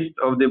mailing list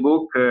of the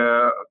book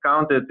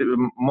counted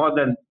more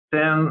than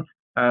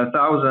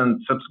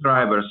 10,000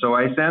 subscribers. So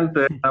I sent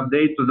an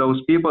update to those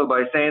people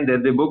by saying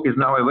that the book is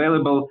now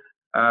available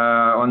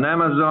on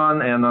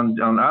Amazon and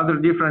on other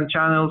different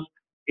channels.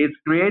 It's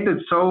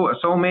created so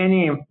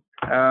many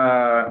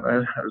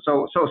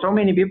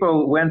many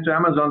people went to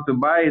Amazon to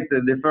buy it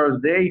the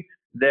first day,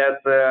 that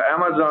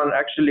Amazon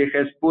actually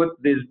has put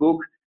this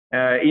book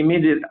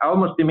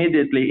almost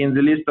immediately in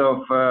the list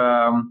of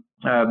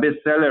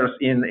bestsellers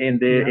in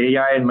the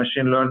AI and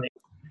machine learning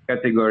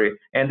category,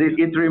 and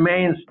it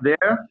remains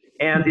there,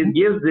 and it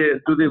gives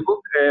to the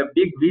book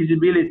big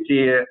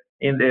visibility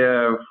in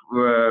the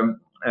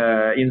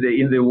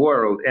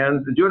world.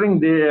 And during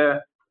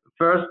the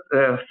first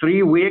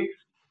 3 weeks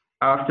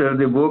after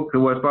the book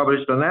was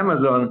published on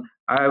Amazon,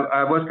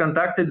 I was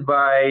contacted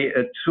by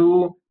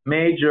 2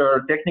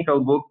 major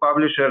technical book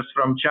publishers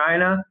from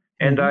China,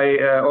 and I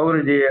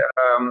already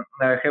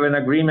have an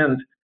agreement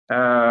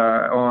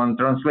on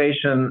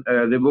translation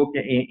the book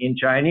in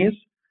Chinese.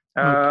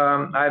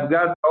 I've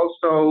got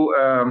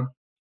also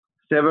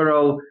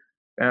several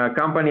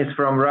companies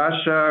from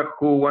Russia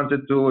who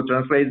wanted to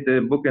translate the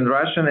book in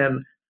Russian,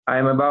 and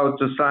I'm about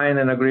to sign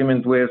an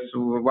agreement with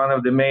one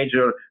of the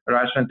major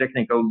Russian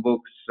technical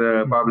books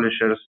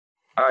publishers.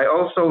 I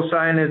also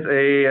signed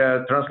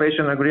a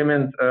translation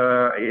agreement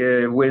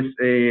with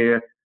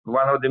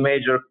one of the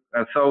major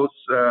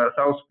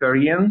South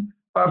Korean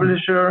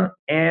publisher,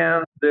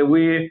 and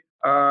we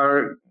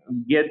have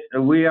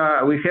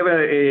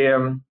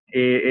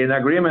an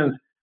agreement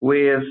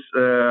with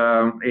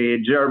a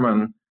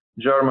German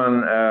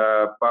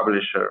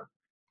publisher.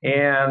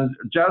 And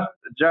just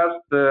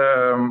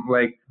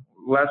like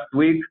last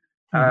week,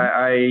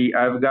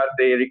 I've got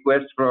a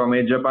request from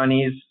a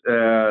Japanese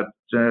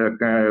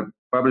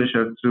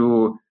publisher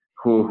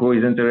who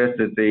is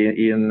interested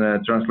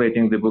in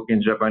translating the book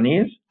in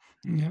Japanese.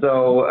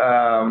 So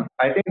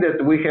I think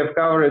that we have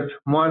covered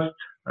most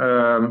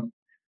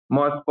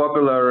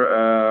popular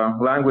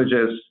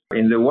languages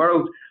in the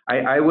world.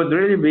 I would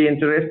really be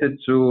interested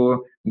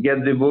to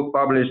get the book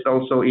published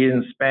also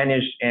in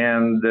Spanish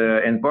and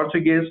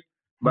Portuguese,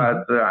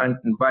 but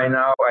by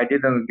now I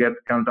didn't get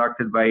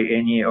contacted by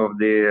any of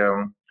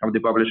the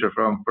publisher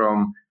from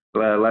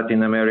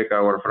Latin America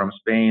or from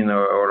Spain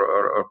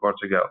or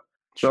Portugal.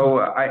 So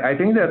I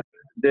think that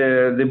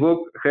the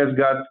book has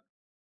got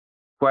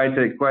quite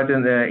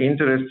an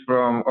interest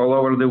from all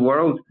over the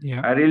world.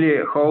 I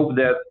really hope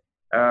that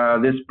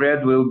the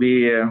spread will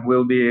be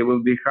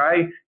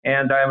high,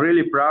 and I'm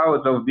really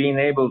proud of being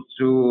able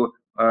to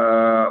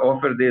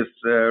offer this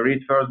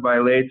read first, buy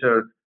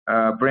later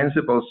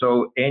principle.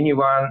 So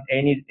anyone,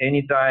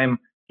 anytime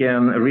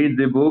can read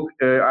the book.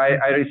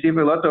 I receive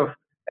a lot of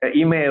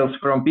emails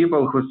from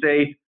people who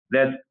say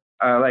that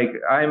like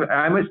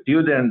I'm a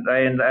student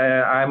and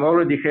I'm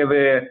already have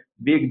a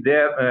big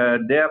debt,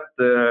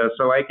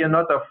 so I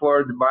cannot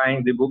afford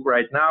buying the book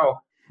right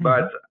now.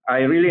 But I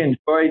really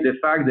enjoy the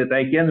fact that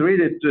I can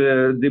read it,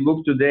 the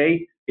book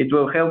today. It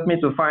will help me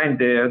to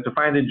find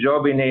a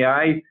job in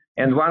AI.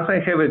 And once I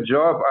have a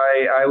job,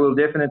 I will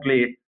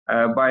definitely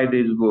buy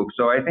this book.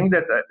 So I think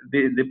that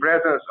the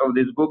presence of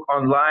this book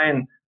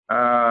online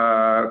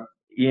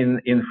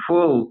in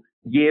full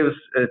gives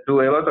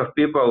to a lot of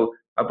people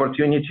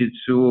opportunity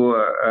to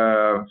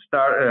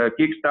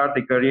kickstart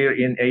a career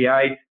in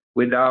AI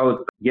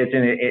without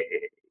getting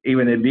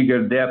even a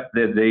bigger debt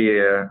that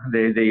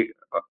they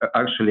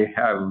actually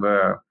have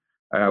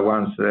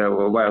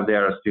while they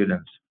are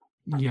students.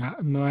 Yeah,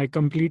 no, I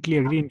completely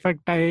agree. In fact,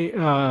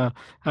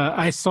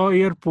 I saw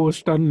your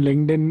post on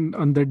LinkedIn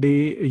on the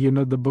day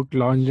the book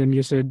launched, and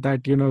you said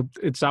that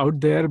it's out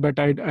there, but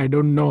I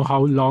don't know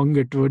how long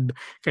it would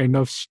kind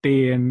of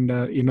stay, and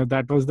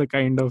that was the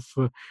kind of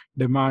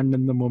demand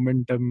and the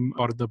momentum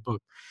for the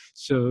book.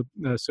 So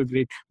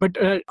great. But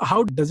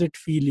how does it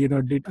feel?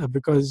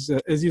 Because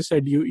as you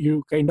said,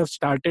 you kind of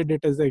started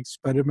it as an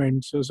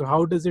experiment. So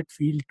how does it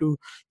feel to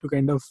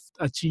kind of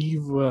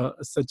achieve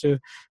such a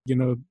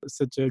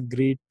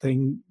great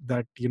thing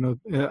that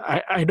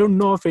I don't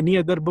know of any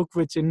other book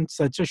which in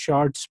such a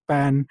short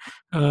span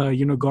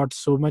got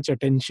so much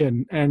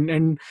attention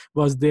and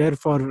was there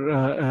for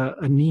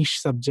a niche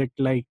subject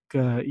like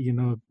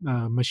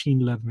machine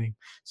learning.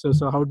 So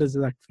how does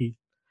that feel?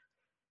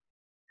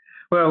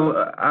 Well,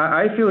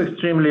 I feel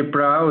extremely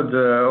proud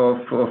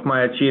of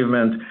my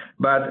achievement,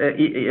 but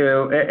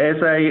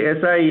as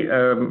I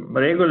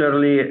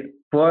regularly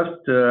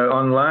post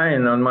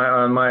online on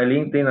my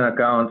LinkedIn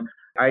account,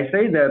 I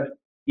say that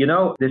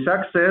the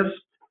success,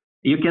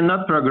 you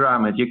cannot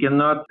program it. You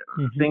cannot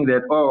think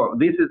that, oh,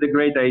 this is a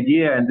great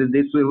idea and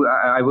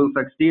I will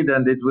succeed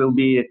and it will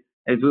be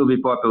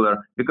popular,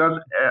 because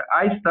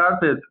I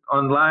started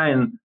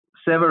online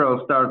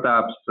several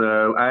startups.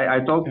 I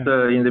talked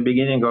in the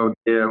beginning of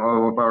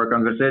our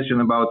conversation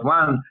about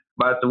one,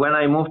 but when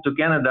I moved to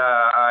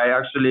Canada, I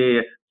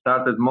actually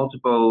started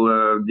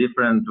multiple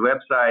different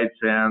websites,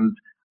 and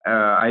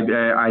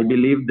I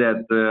believe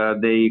that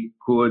they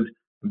could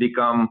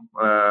become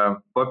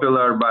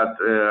popular, but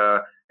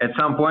at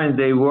some point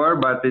they were,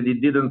 but it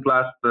didn't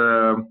last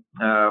for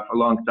a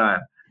long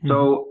time.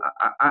 So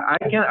I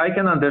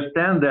can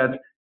understand that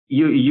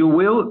you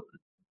will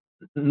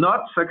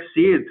not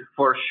succeed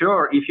for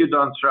sure if you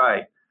don't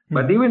try.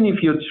 But even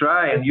if you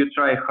try and you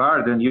try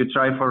hard and you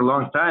try for a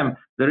long time,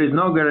 there is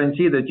no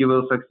guarantee that you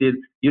will succeed.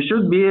 You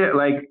should be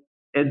like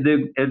at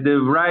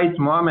the right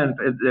moment,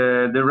 at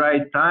the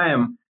right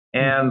time,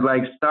 and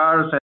like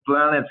stars and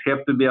planets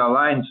have to be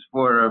aligned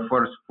for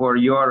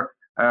your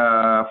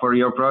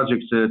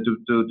projects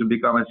to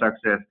become a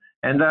success.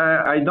 And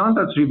I don't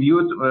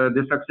attribute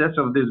the success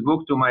of this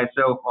book to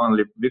myself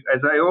only, because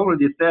as I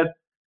already said,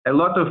 a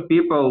lot of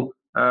people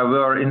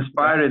were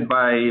inspired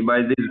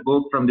by this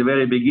book from the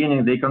very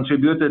beginning. They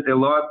contributed a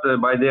lot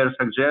by their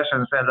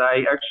suggestions, and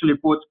I actually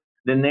put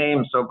the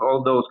names of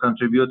all those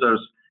contributors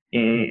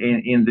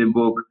in the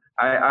book.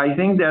 I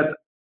think that,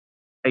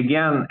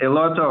 again, a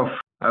lot of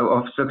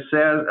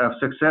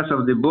success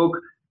of the book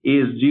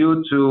is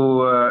due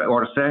to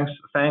or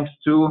thanks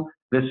to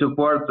the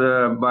support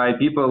by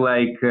people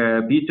like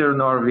Peter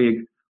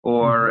Norvig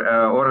or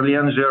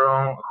Orléans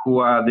Geron, who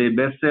are the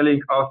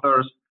best-selling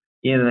authors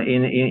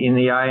in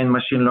AI and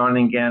machine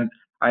learning. And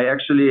I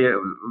actually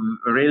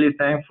really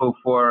thankful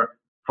for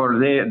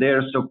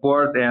their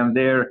support and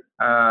their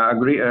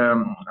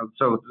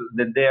so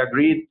that they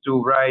agreed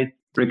to write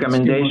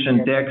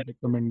recommendation text.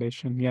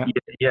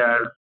 Yeah,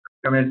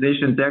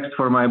 recommendation text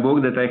for my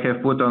book that I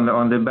have put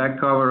on the back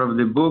cover of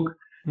the book.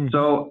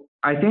 So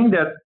I think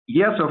that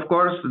yes, of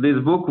course, this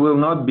book will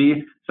not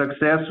be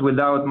success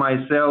without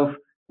myself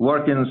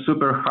working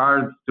super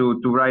hard to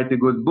write a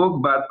good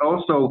book. But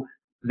also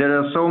there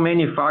are so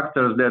many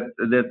factors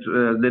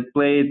that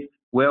played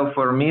well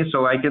for me.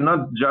 So I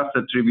cannot just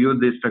attribute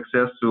this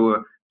success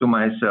to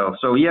myself.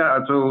 So yeah,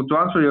 to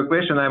answer your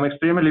question, I'm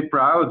extremely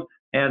proud,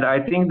 and I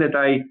think that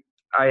I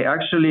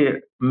actually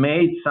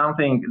made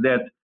something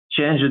that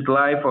changed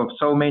life of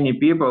so many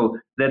people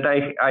that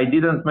I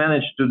didn't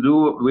manage to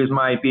do with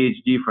my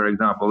PhD, for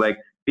example. Like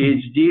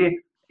PhD,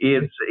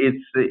 it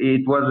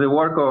was the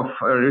work of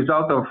a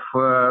result of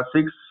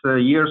 6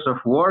 years of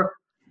work,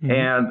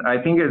 and I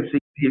think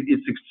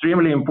it's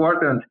extremely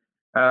important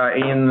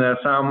in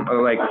some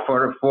like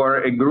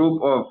for a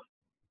group of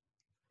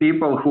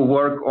people who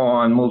work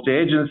on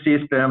multi-agent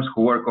systems,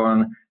 who work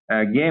on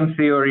game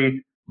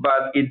theory,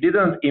 but it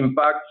didn't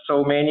impact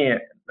so many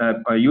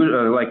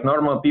like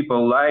normal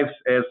people lives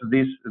as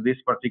this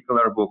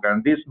particular book,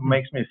 and this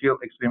makes me feel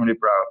extremely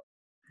proud.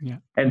 Yeah.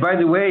 And by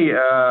the way,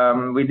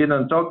 we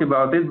didn't talk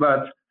about it,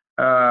 but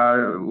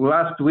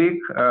last week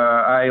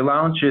I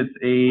launched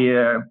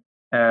a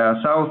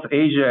South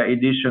Asia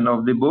edition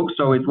of the book,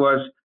 so it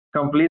was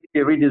completely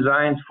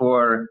redesigned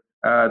for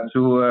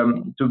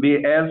to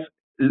be as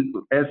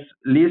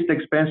least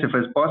expensive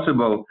as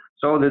possible,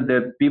 so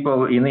that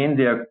people in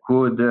India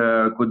could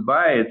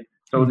buy it.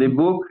 So the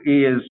book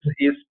is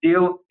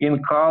still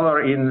in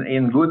color,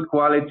 in good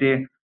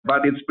quality,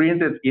 but it's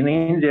printed in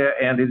India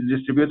and it's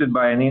distributed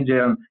by an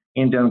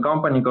Indian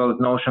company called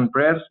Notion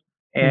Press.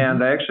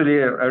 And I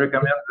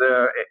recommend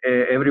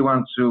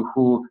everyone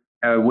who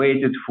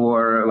waited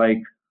for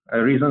like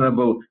a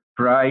reasonable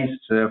price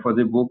for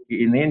the book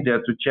in India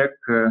to check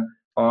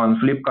on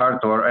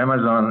Flipkart or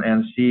Amazon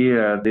and see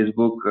this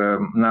book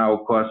now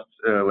costs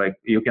like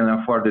you can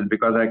afford it,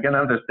 because I can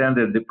understand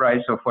that the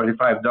price of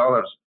 $45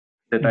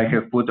 that I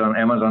have put on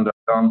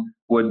Amazon.com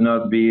would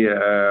not be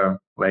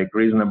like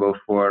reasonable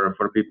for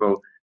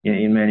people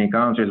in many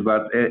countries.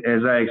 But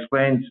as I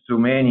explained to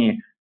many,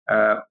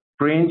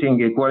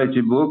 printing a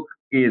quality book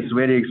is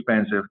very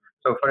expensive.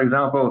 So, for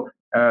example,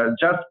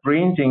 just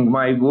printing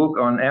my book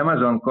on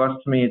Amazon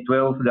costs me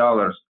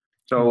 $12.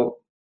 So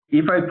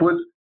if I put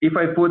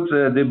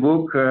the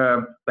book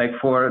like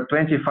for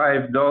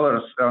 $25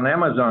 on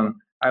Amazon,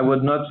 I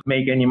would not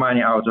make any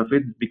money out of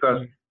it,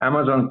 because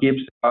Amazon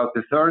keeps about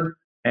a third,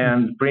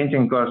 and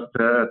printing costs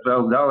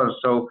 $12.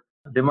 So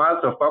the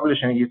amount of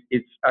publishing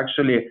it's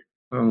actually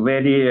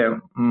very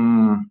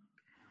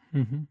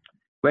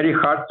very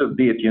hard to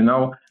beat.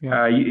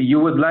 You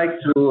would like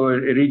to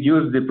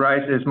reduce the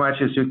price as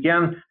much as you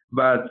can,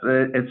 but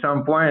at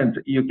some point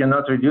you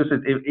cannot reduce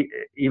it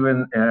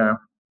even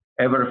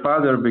ever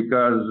further,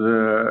 because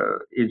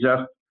it's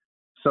just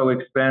so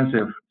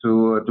expensive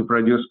to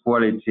produce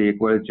quality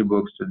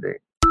books today.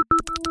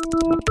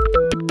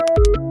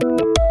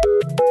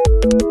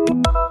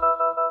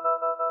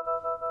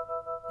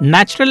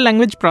 Natural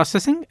language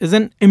processing is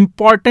an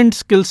important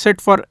skill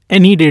set for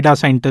any data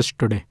scientist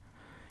today.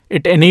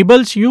 It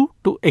enables you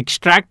to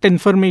extract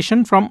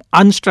information from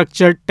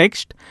unstructured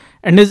text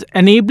and is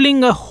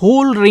enabling a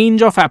whole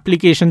range of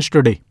applications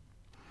today.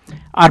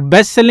 Our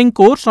best-selling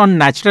course on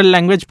natural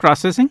language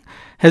processing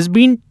has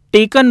been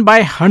taken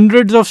by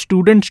hundreds of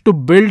students to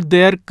build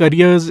their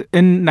careers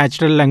in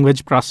natural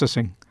language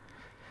processing.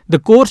 The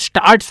course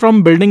starts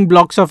from building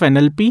blocks of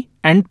NLP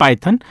and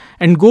Python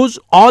and goes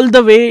all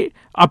the way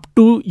up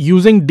to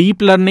using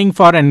deep learning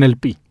for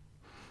NLP.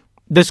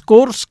 This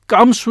course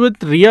comes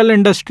with real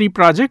industry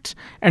projects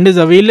and is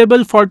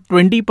available for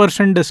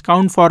 20%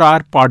 discount for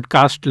our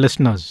podcast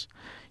listeners.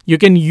 You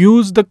can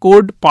use the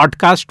code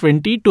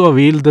podcast20 to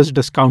avail this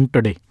discount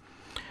today.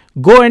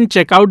 Go and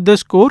check out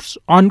this course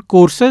on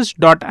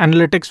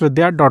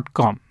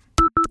courses.analyticsvidya.com.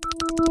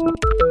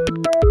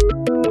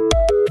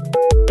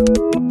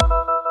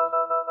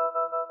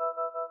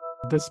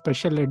 The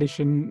special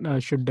edition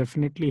should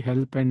definitely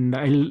help, and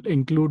I'll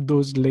include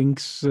those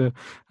links in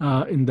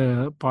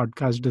the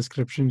podcast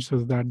description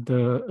so that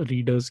the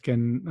readers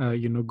can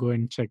go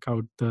and check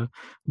out the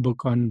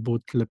book on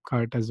both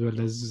Flipkart as well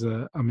as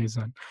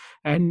Amazon.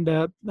 And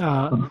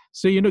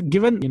so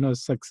given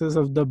success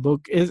of the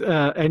book is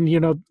and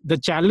the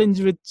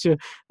challenge which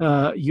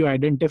you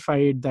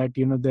identified, that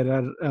there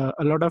are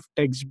a lot of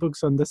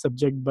textbooks on the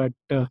subject, but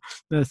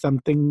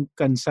something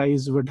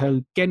concise would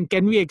help.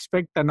 Can we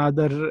expect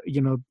another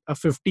a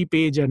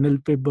 50-page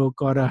NLP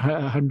book or a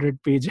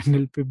 100-page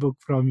NLP book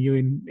from you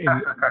in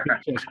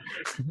future?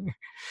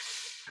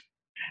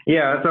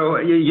 Yeah, so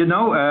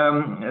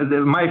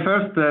my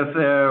first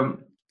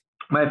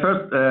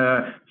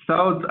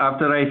thought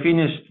after I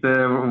finished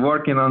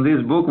working on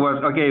this book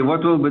was, okay,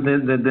 what will be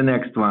the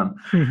next one?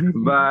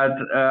 But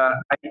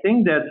I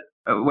think that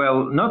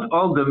well, not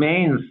all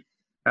domains,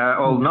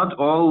 or not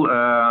all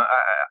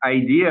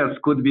ideas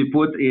could be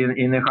put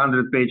in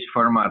 100-page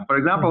format. For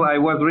example, I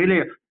was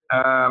really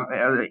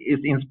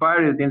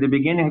inspired in the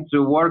beginning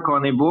to work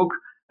on a book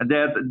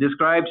that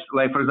describes,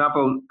 like, for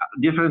example,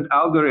 different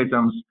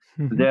algorithms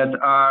that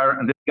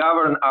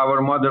govern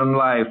our modern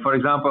life. For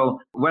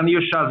example, when you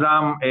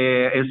Shazam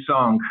a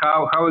song,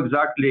 how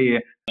exactly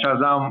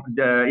Shazam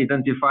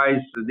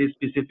identifies this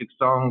specific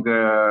song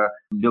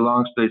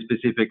belongs to a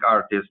specific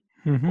artist,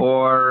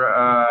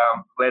 or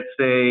let's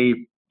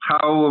say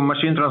how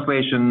machine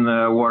translation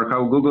works,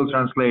 how Google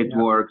Translate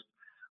works.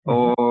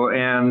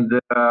 And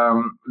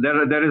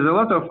there is a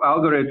lot of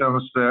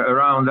algorithms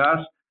around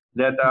us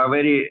that are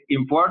very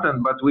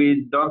important, but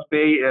we don't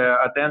pay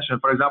attention.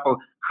 For example,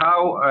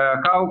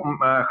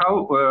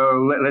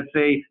 let's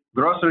say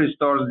grocery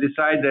stores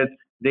decide that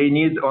they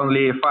need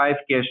only 5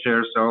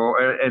 cashiers,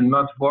 and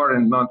not 4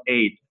 and not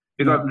 8,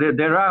 because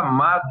there are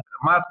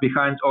math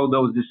behind all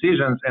those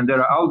decisions, and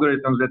there are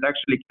algorithms that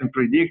actually can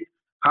predict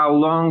how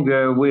long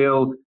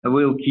will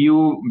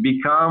queue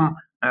become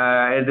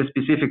at a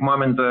specific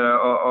moment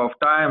of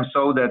time,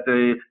 so that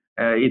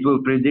it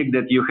will predict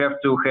that you have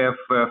to have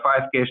 5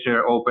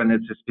 cashier open at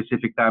a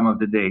specific time of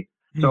the day.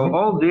 So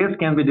all this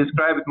can be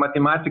described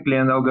mathematically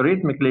and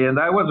algorithmically, and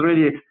I was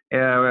really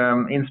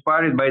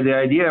inspired by the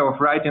idea of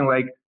writing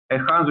like a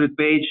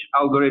 100-page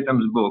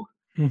algorithms book.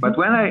 But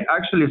when I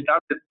actually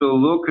started to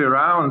look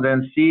around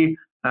and see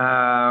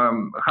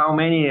how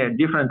many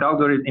different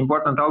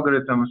important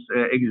algorithms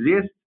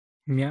exist,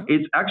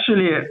 it's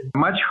actually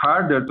much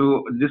harder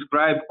to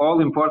describe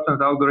all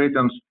important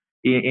algorithms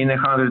in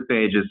 100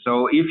 pages.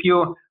 So if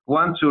you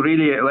want to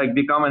really like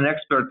become an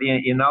expert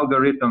in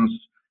algorithms,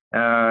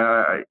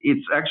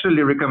 it's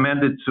actually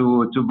recommended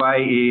to buy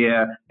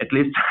at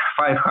least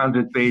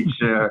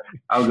 500-page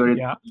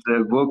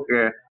algorithms book.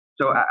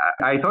 So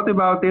I thought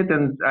about it,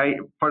 and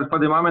for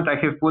the moment I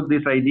have put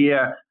this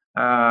idea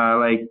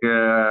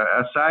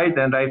aside,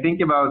 and I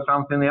think about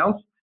something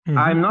else.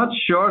 I'm not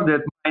sure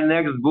that my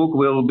next book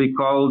will be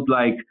called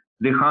like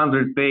the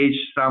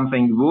 100-page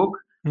something book.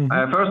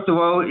 First of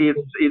all,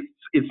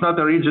 it's not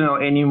original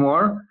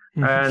anymore,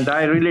 and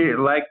I really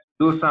like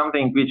to do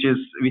something which is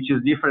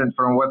different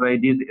from what I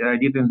did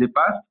in the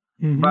past.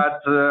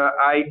 But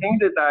I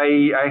think that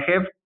I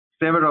have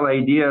several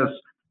ideas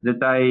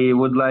that I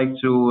would like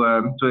to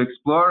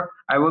explore.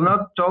 I will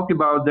not talk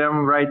about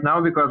them right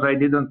now because I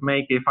didn't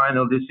make a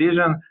final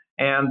decision.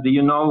 And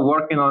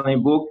working on a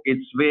book,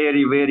 it's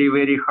very, very,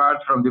 very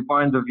hard from the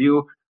point of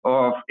view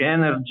of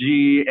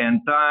energy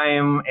and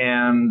time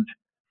and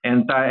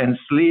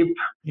sleep.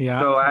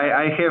 So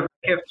I have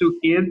 2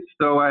 kids.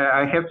 So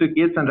I have 2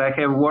 kids and I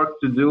have work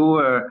to do.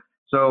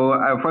 So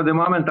for the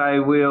moment, I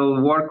will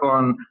work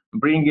on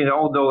bringing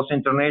all those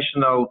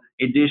international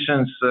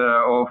editions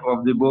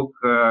of the book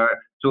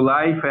to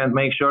life and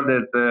make sure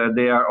that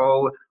they are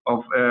all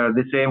of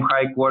the same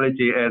high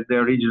quality as the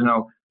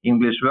original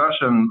English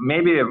version.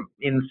 Maybe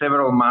in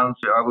several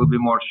months I will be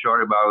more sure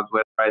about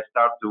whether I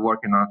start to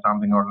working on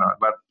something or not.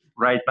 But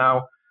right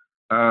now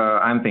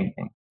I'm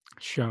thinking.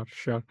 Sure.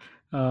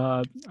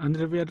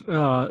 Andriy, we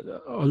are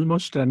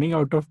almost running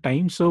out of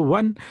time. So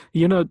one,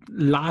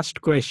 last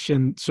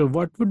question. So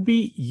what would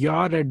be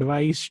your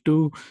advice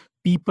to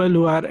people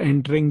who are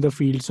entering the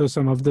field? So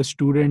some of the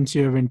students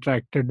you have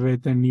interacted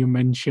with and you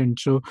mentioned.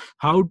 So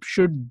how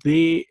should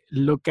they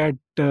look at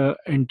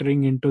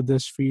entering into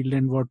this field,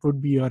 and what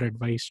would be your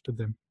advice to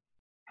them?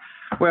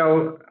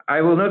 Well,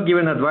 I will not give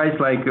an advice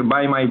like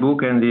buy my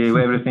book and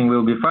everything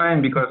will be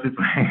fine, because it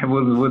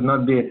would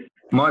not be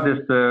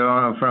modest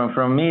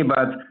from me.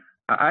 But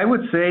I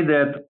would say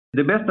that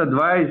the best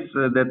advice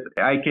that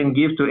I can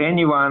give to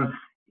anyone,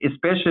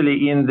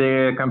 especially in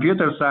the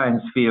computer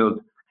science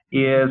field,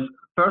 is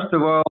first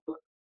of all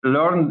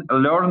learn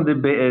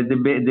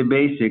the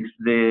basics,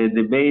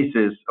 the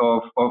basis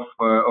of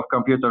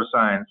computer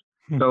science.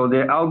 So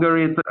the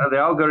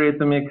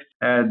algorithmic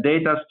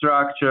data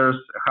structures,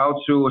 how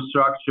to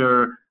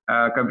structure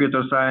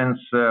computer science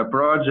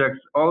projects,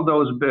 all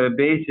those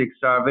basics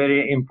are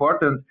very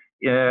important.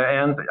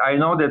 And I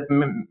know that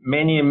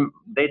many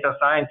data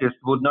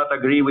scientists would not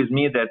agree with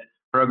me that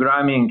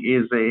programming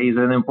is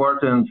an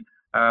important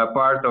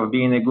part of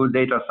being a good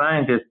data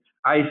scientist.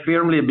 I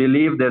firmly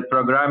believe that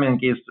programming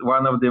is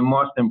one of the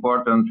most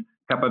important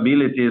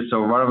capabilities,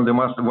 or one of the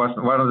most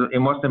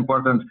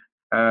important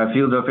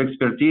field of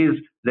expertise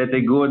that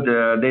a good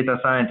data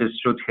scientist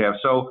should have.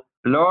 So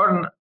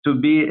learn to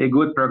be a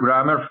good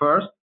programmer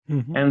first,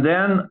 and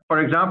then, for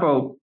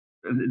example,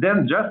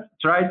 then just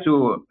try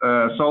to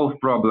solve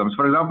problems.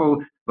 For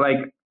example,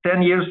 like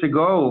 10 years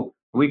ago,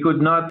 we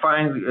could not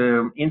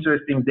find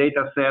interesting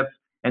data sets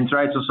and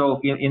try to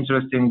solve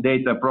interesting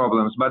data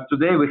problems. But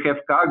today we have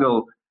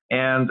Kaggle,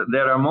 and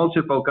there are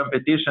multiple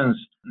competitions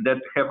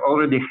that have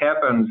already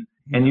happened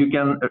and you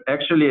can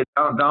actually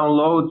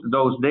download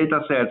those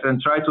data sets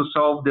and try to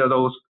solve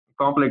those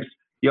complex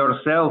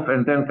yourself,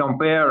 and then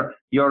compare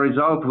your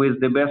result with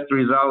the best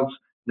results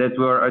that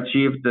were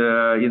achieved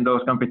in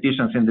those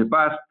competitions in the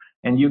past.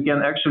 And you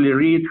can actually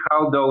read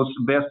how those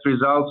best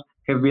results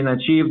have been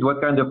achieved,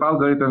 what kind of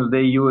algorithms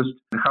they used,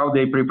 how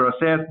they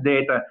pre-process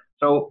data.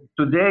 So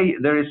today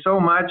there is so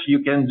much you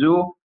can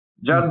do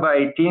just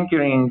by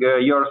tinkering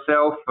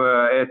yourself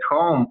at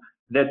home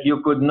that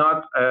you could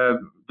not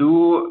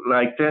do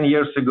like 10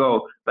 years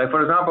ago. Like,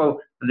 for example,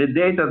 the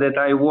data that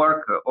I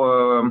work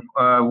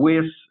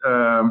with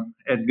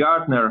at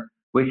Gartner,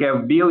 we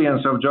have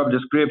billions of job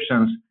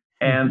descriptions,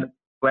 and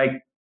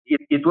like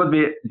it would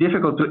be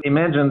difficult to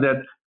imagine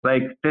that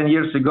like 10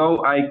 years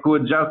ago I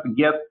could just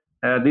get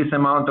this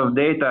amount of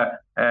data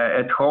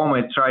at home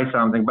and try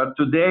something. But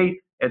today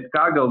at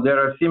Kaggle there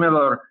are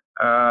similar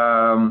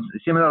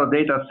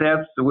data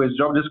sets with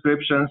job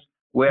descriptions,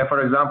 where,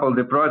 for example,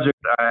 the project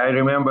I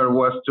remember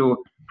was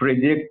to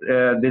predict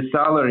the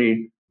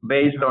salary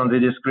based on the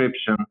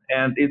description.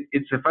 And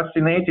it's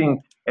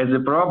fascinating as a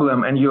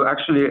problem, and you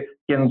actually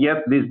can get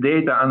this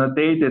data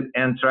annotated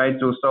and try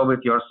to solve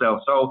it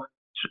yourself. So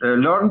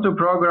learn to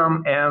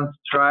program and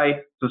try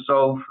to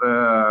solve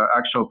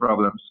actual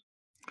problems.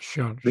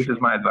 Sure. This is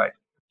my advice.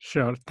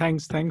 Sure.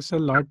 Thanks a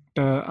lot,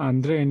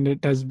 Andrei. And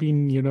it has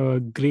been, a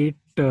great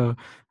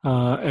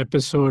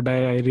episode.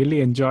 I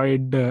really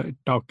enjoyed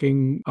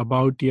talking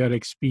about your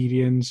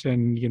experience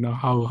and,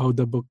 how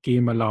the book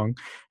came along.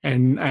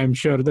 And I'm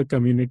sure the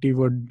community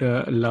would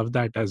love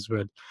that as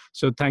well.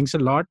 So thanks a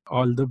lot.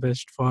 All the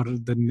best for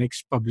the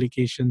next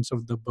publications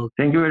of the book.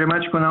 Thank you very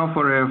much, Kunal,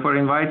 for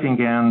inviting.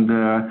 And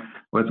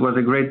it was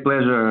a great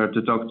pleasure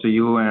to talk to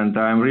you. And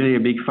I'm really a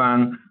big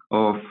fan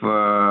of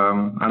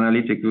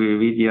analytic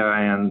media,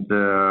 and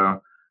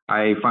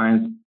I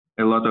find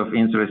a lot of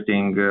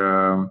interesting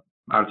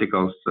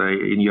articles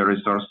in your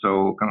resource.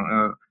 So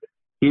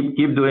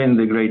keep doing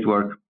the great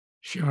work.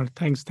 Sure.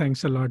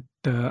 Thanks a lot,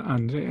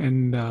 Andrei,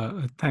 and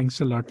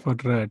thanks a lot for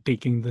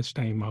taking this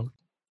time out.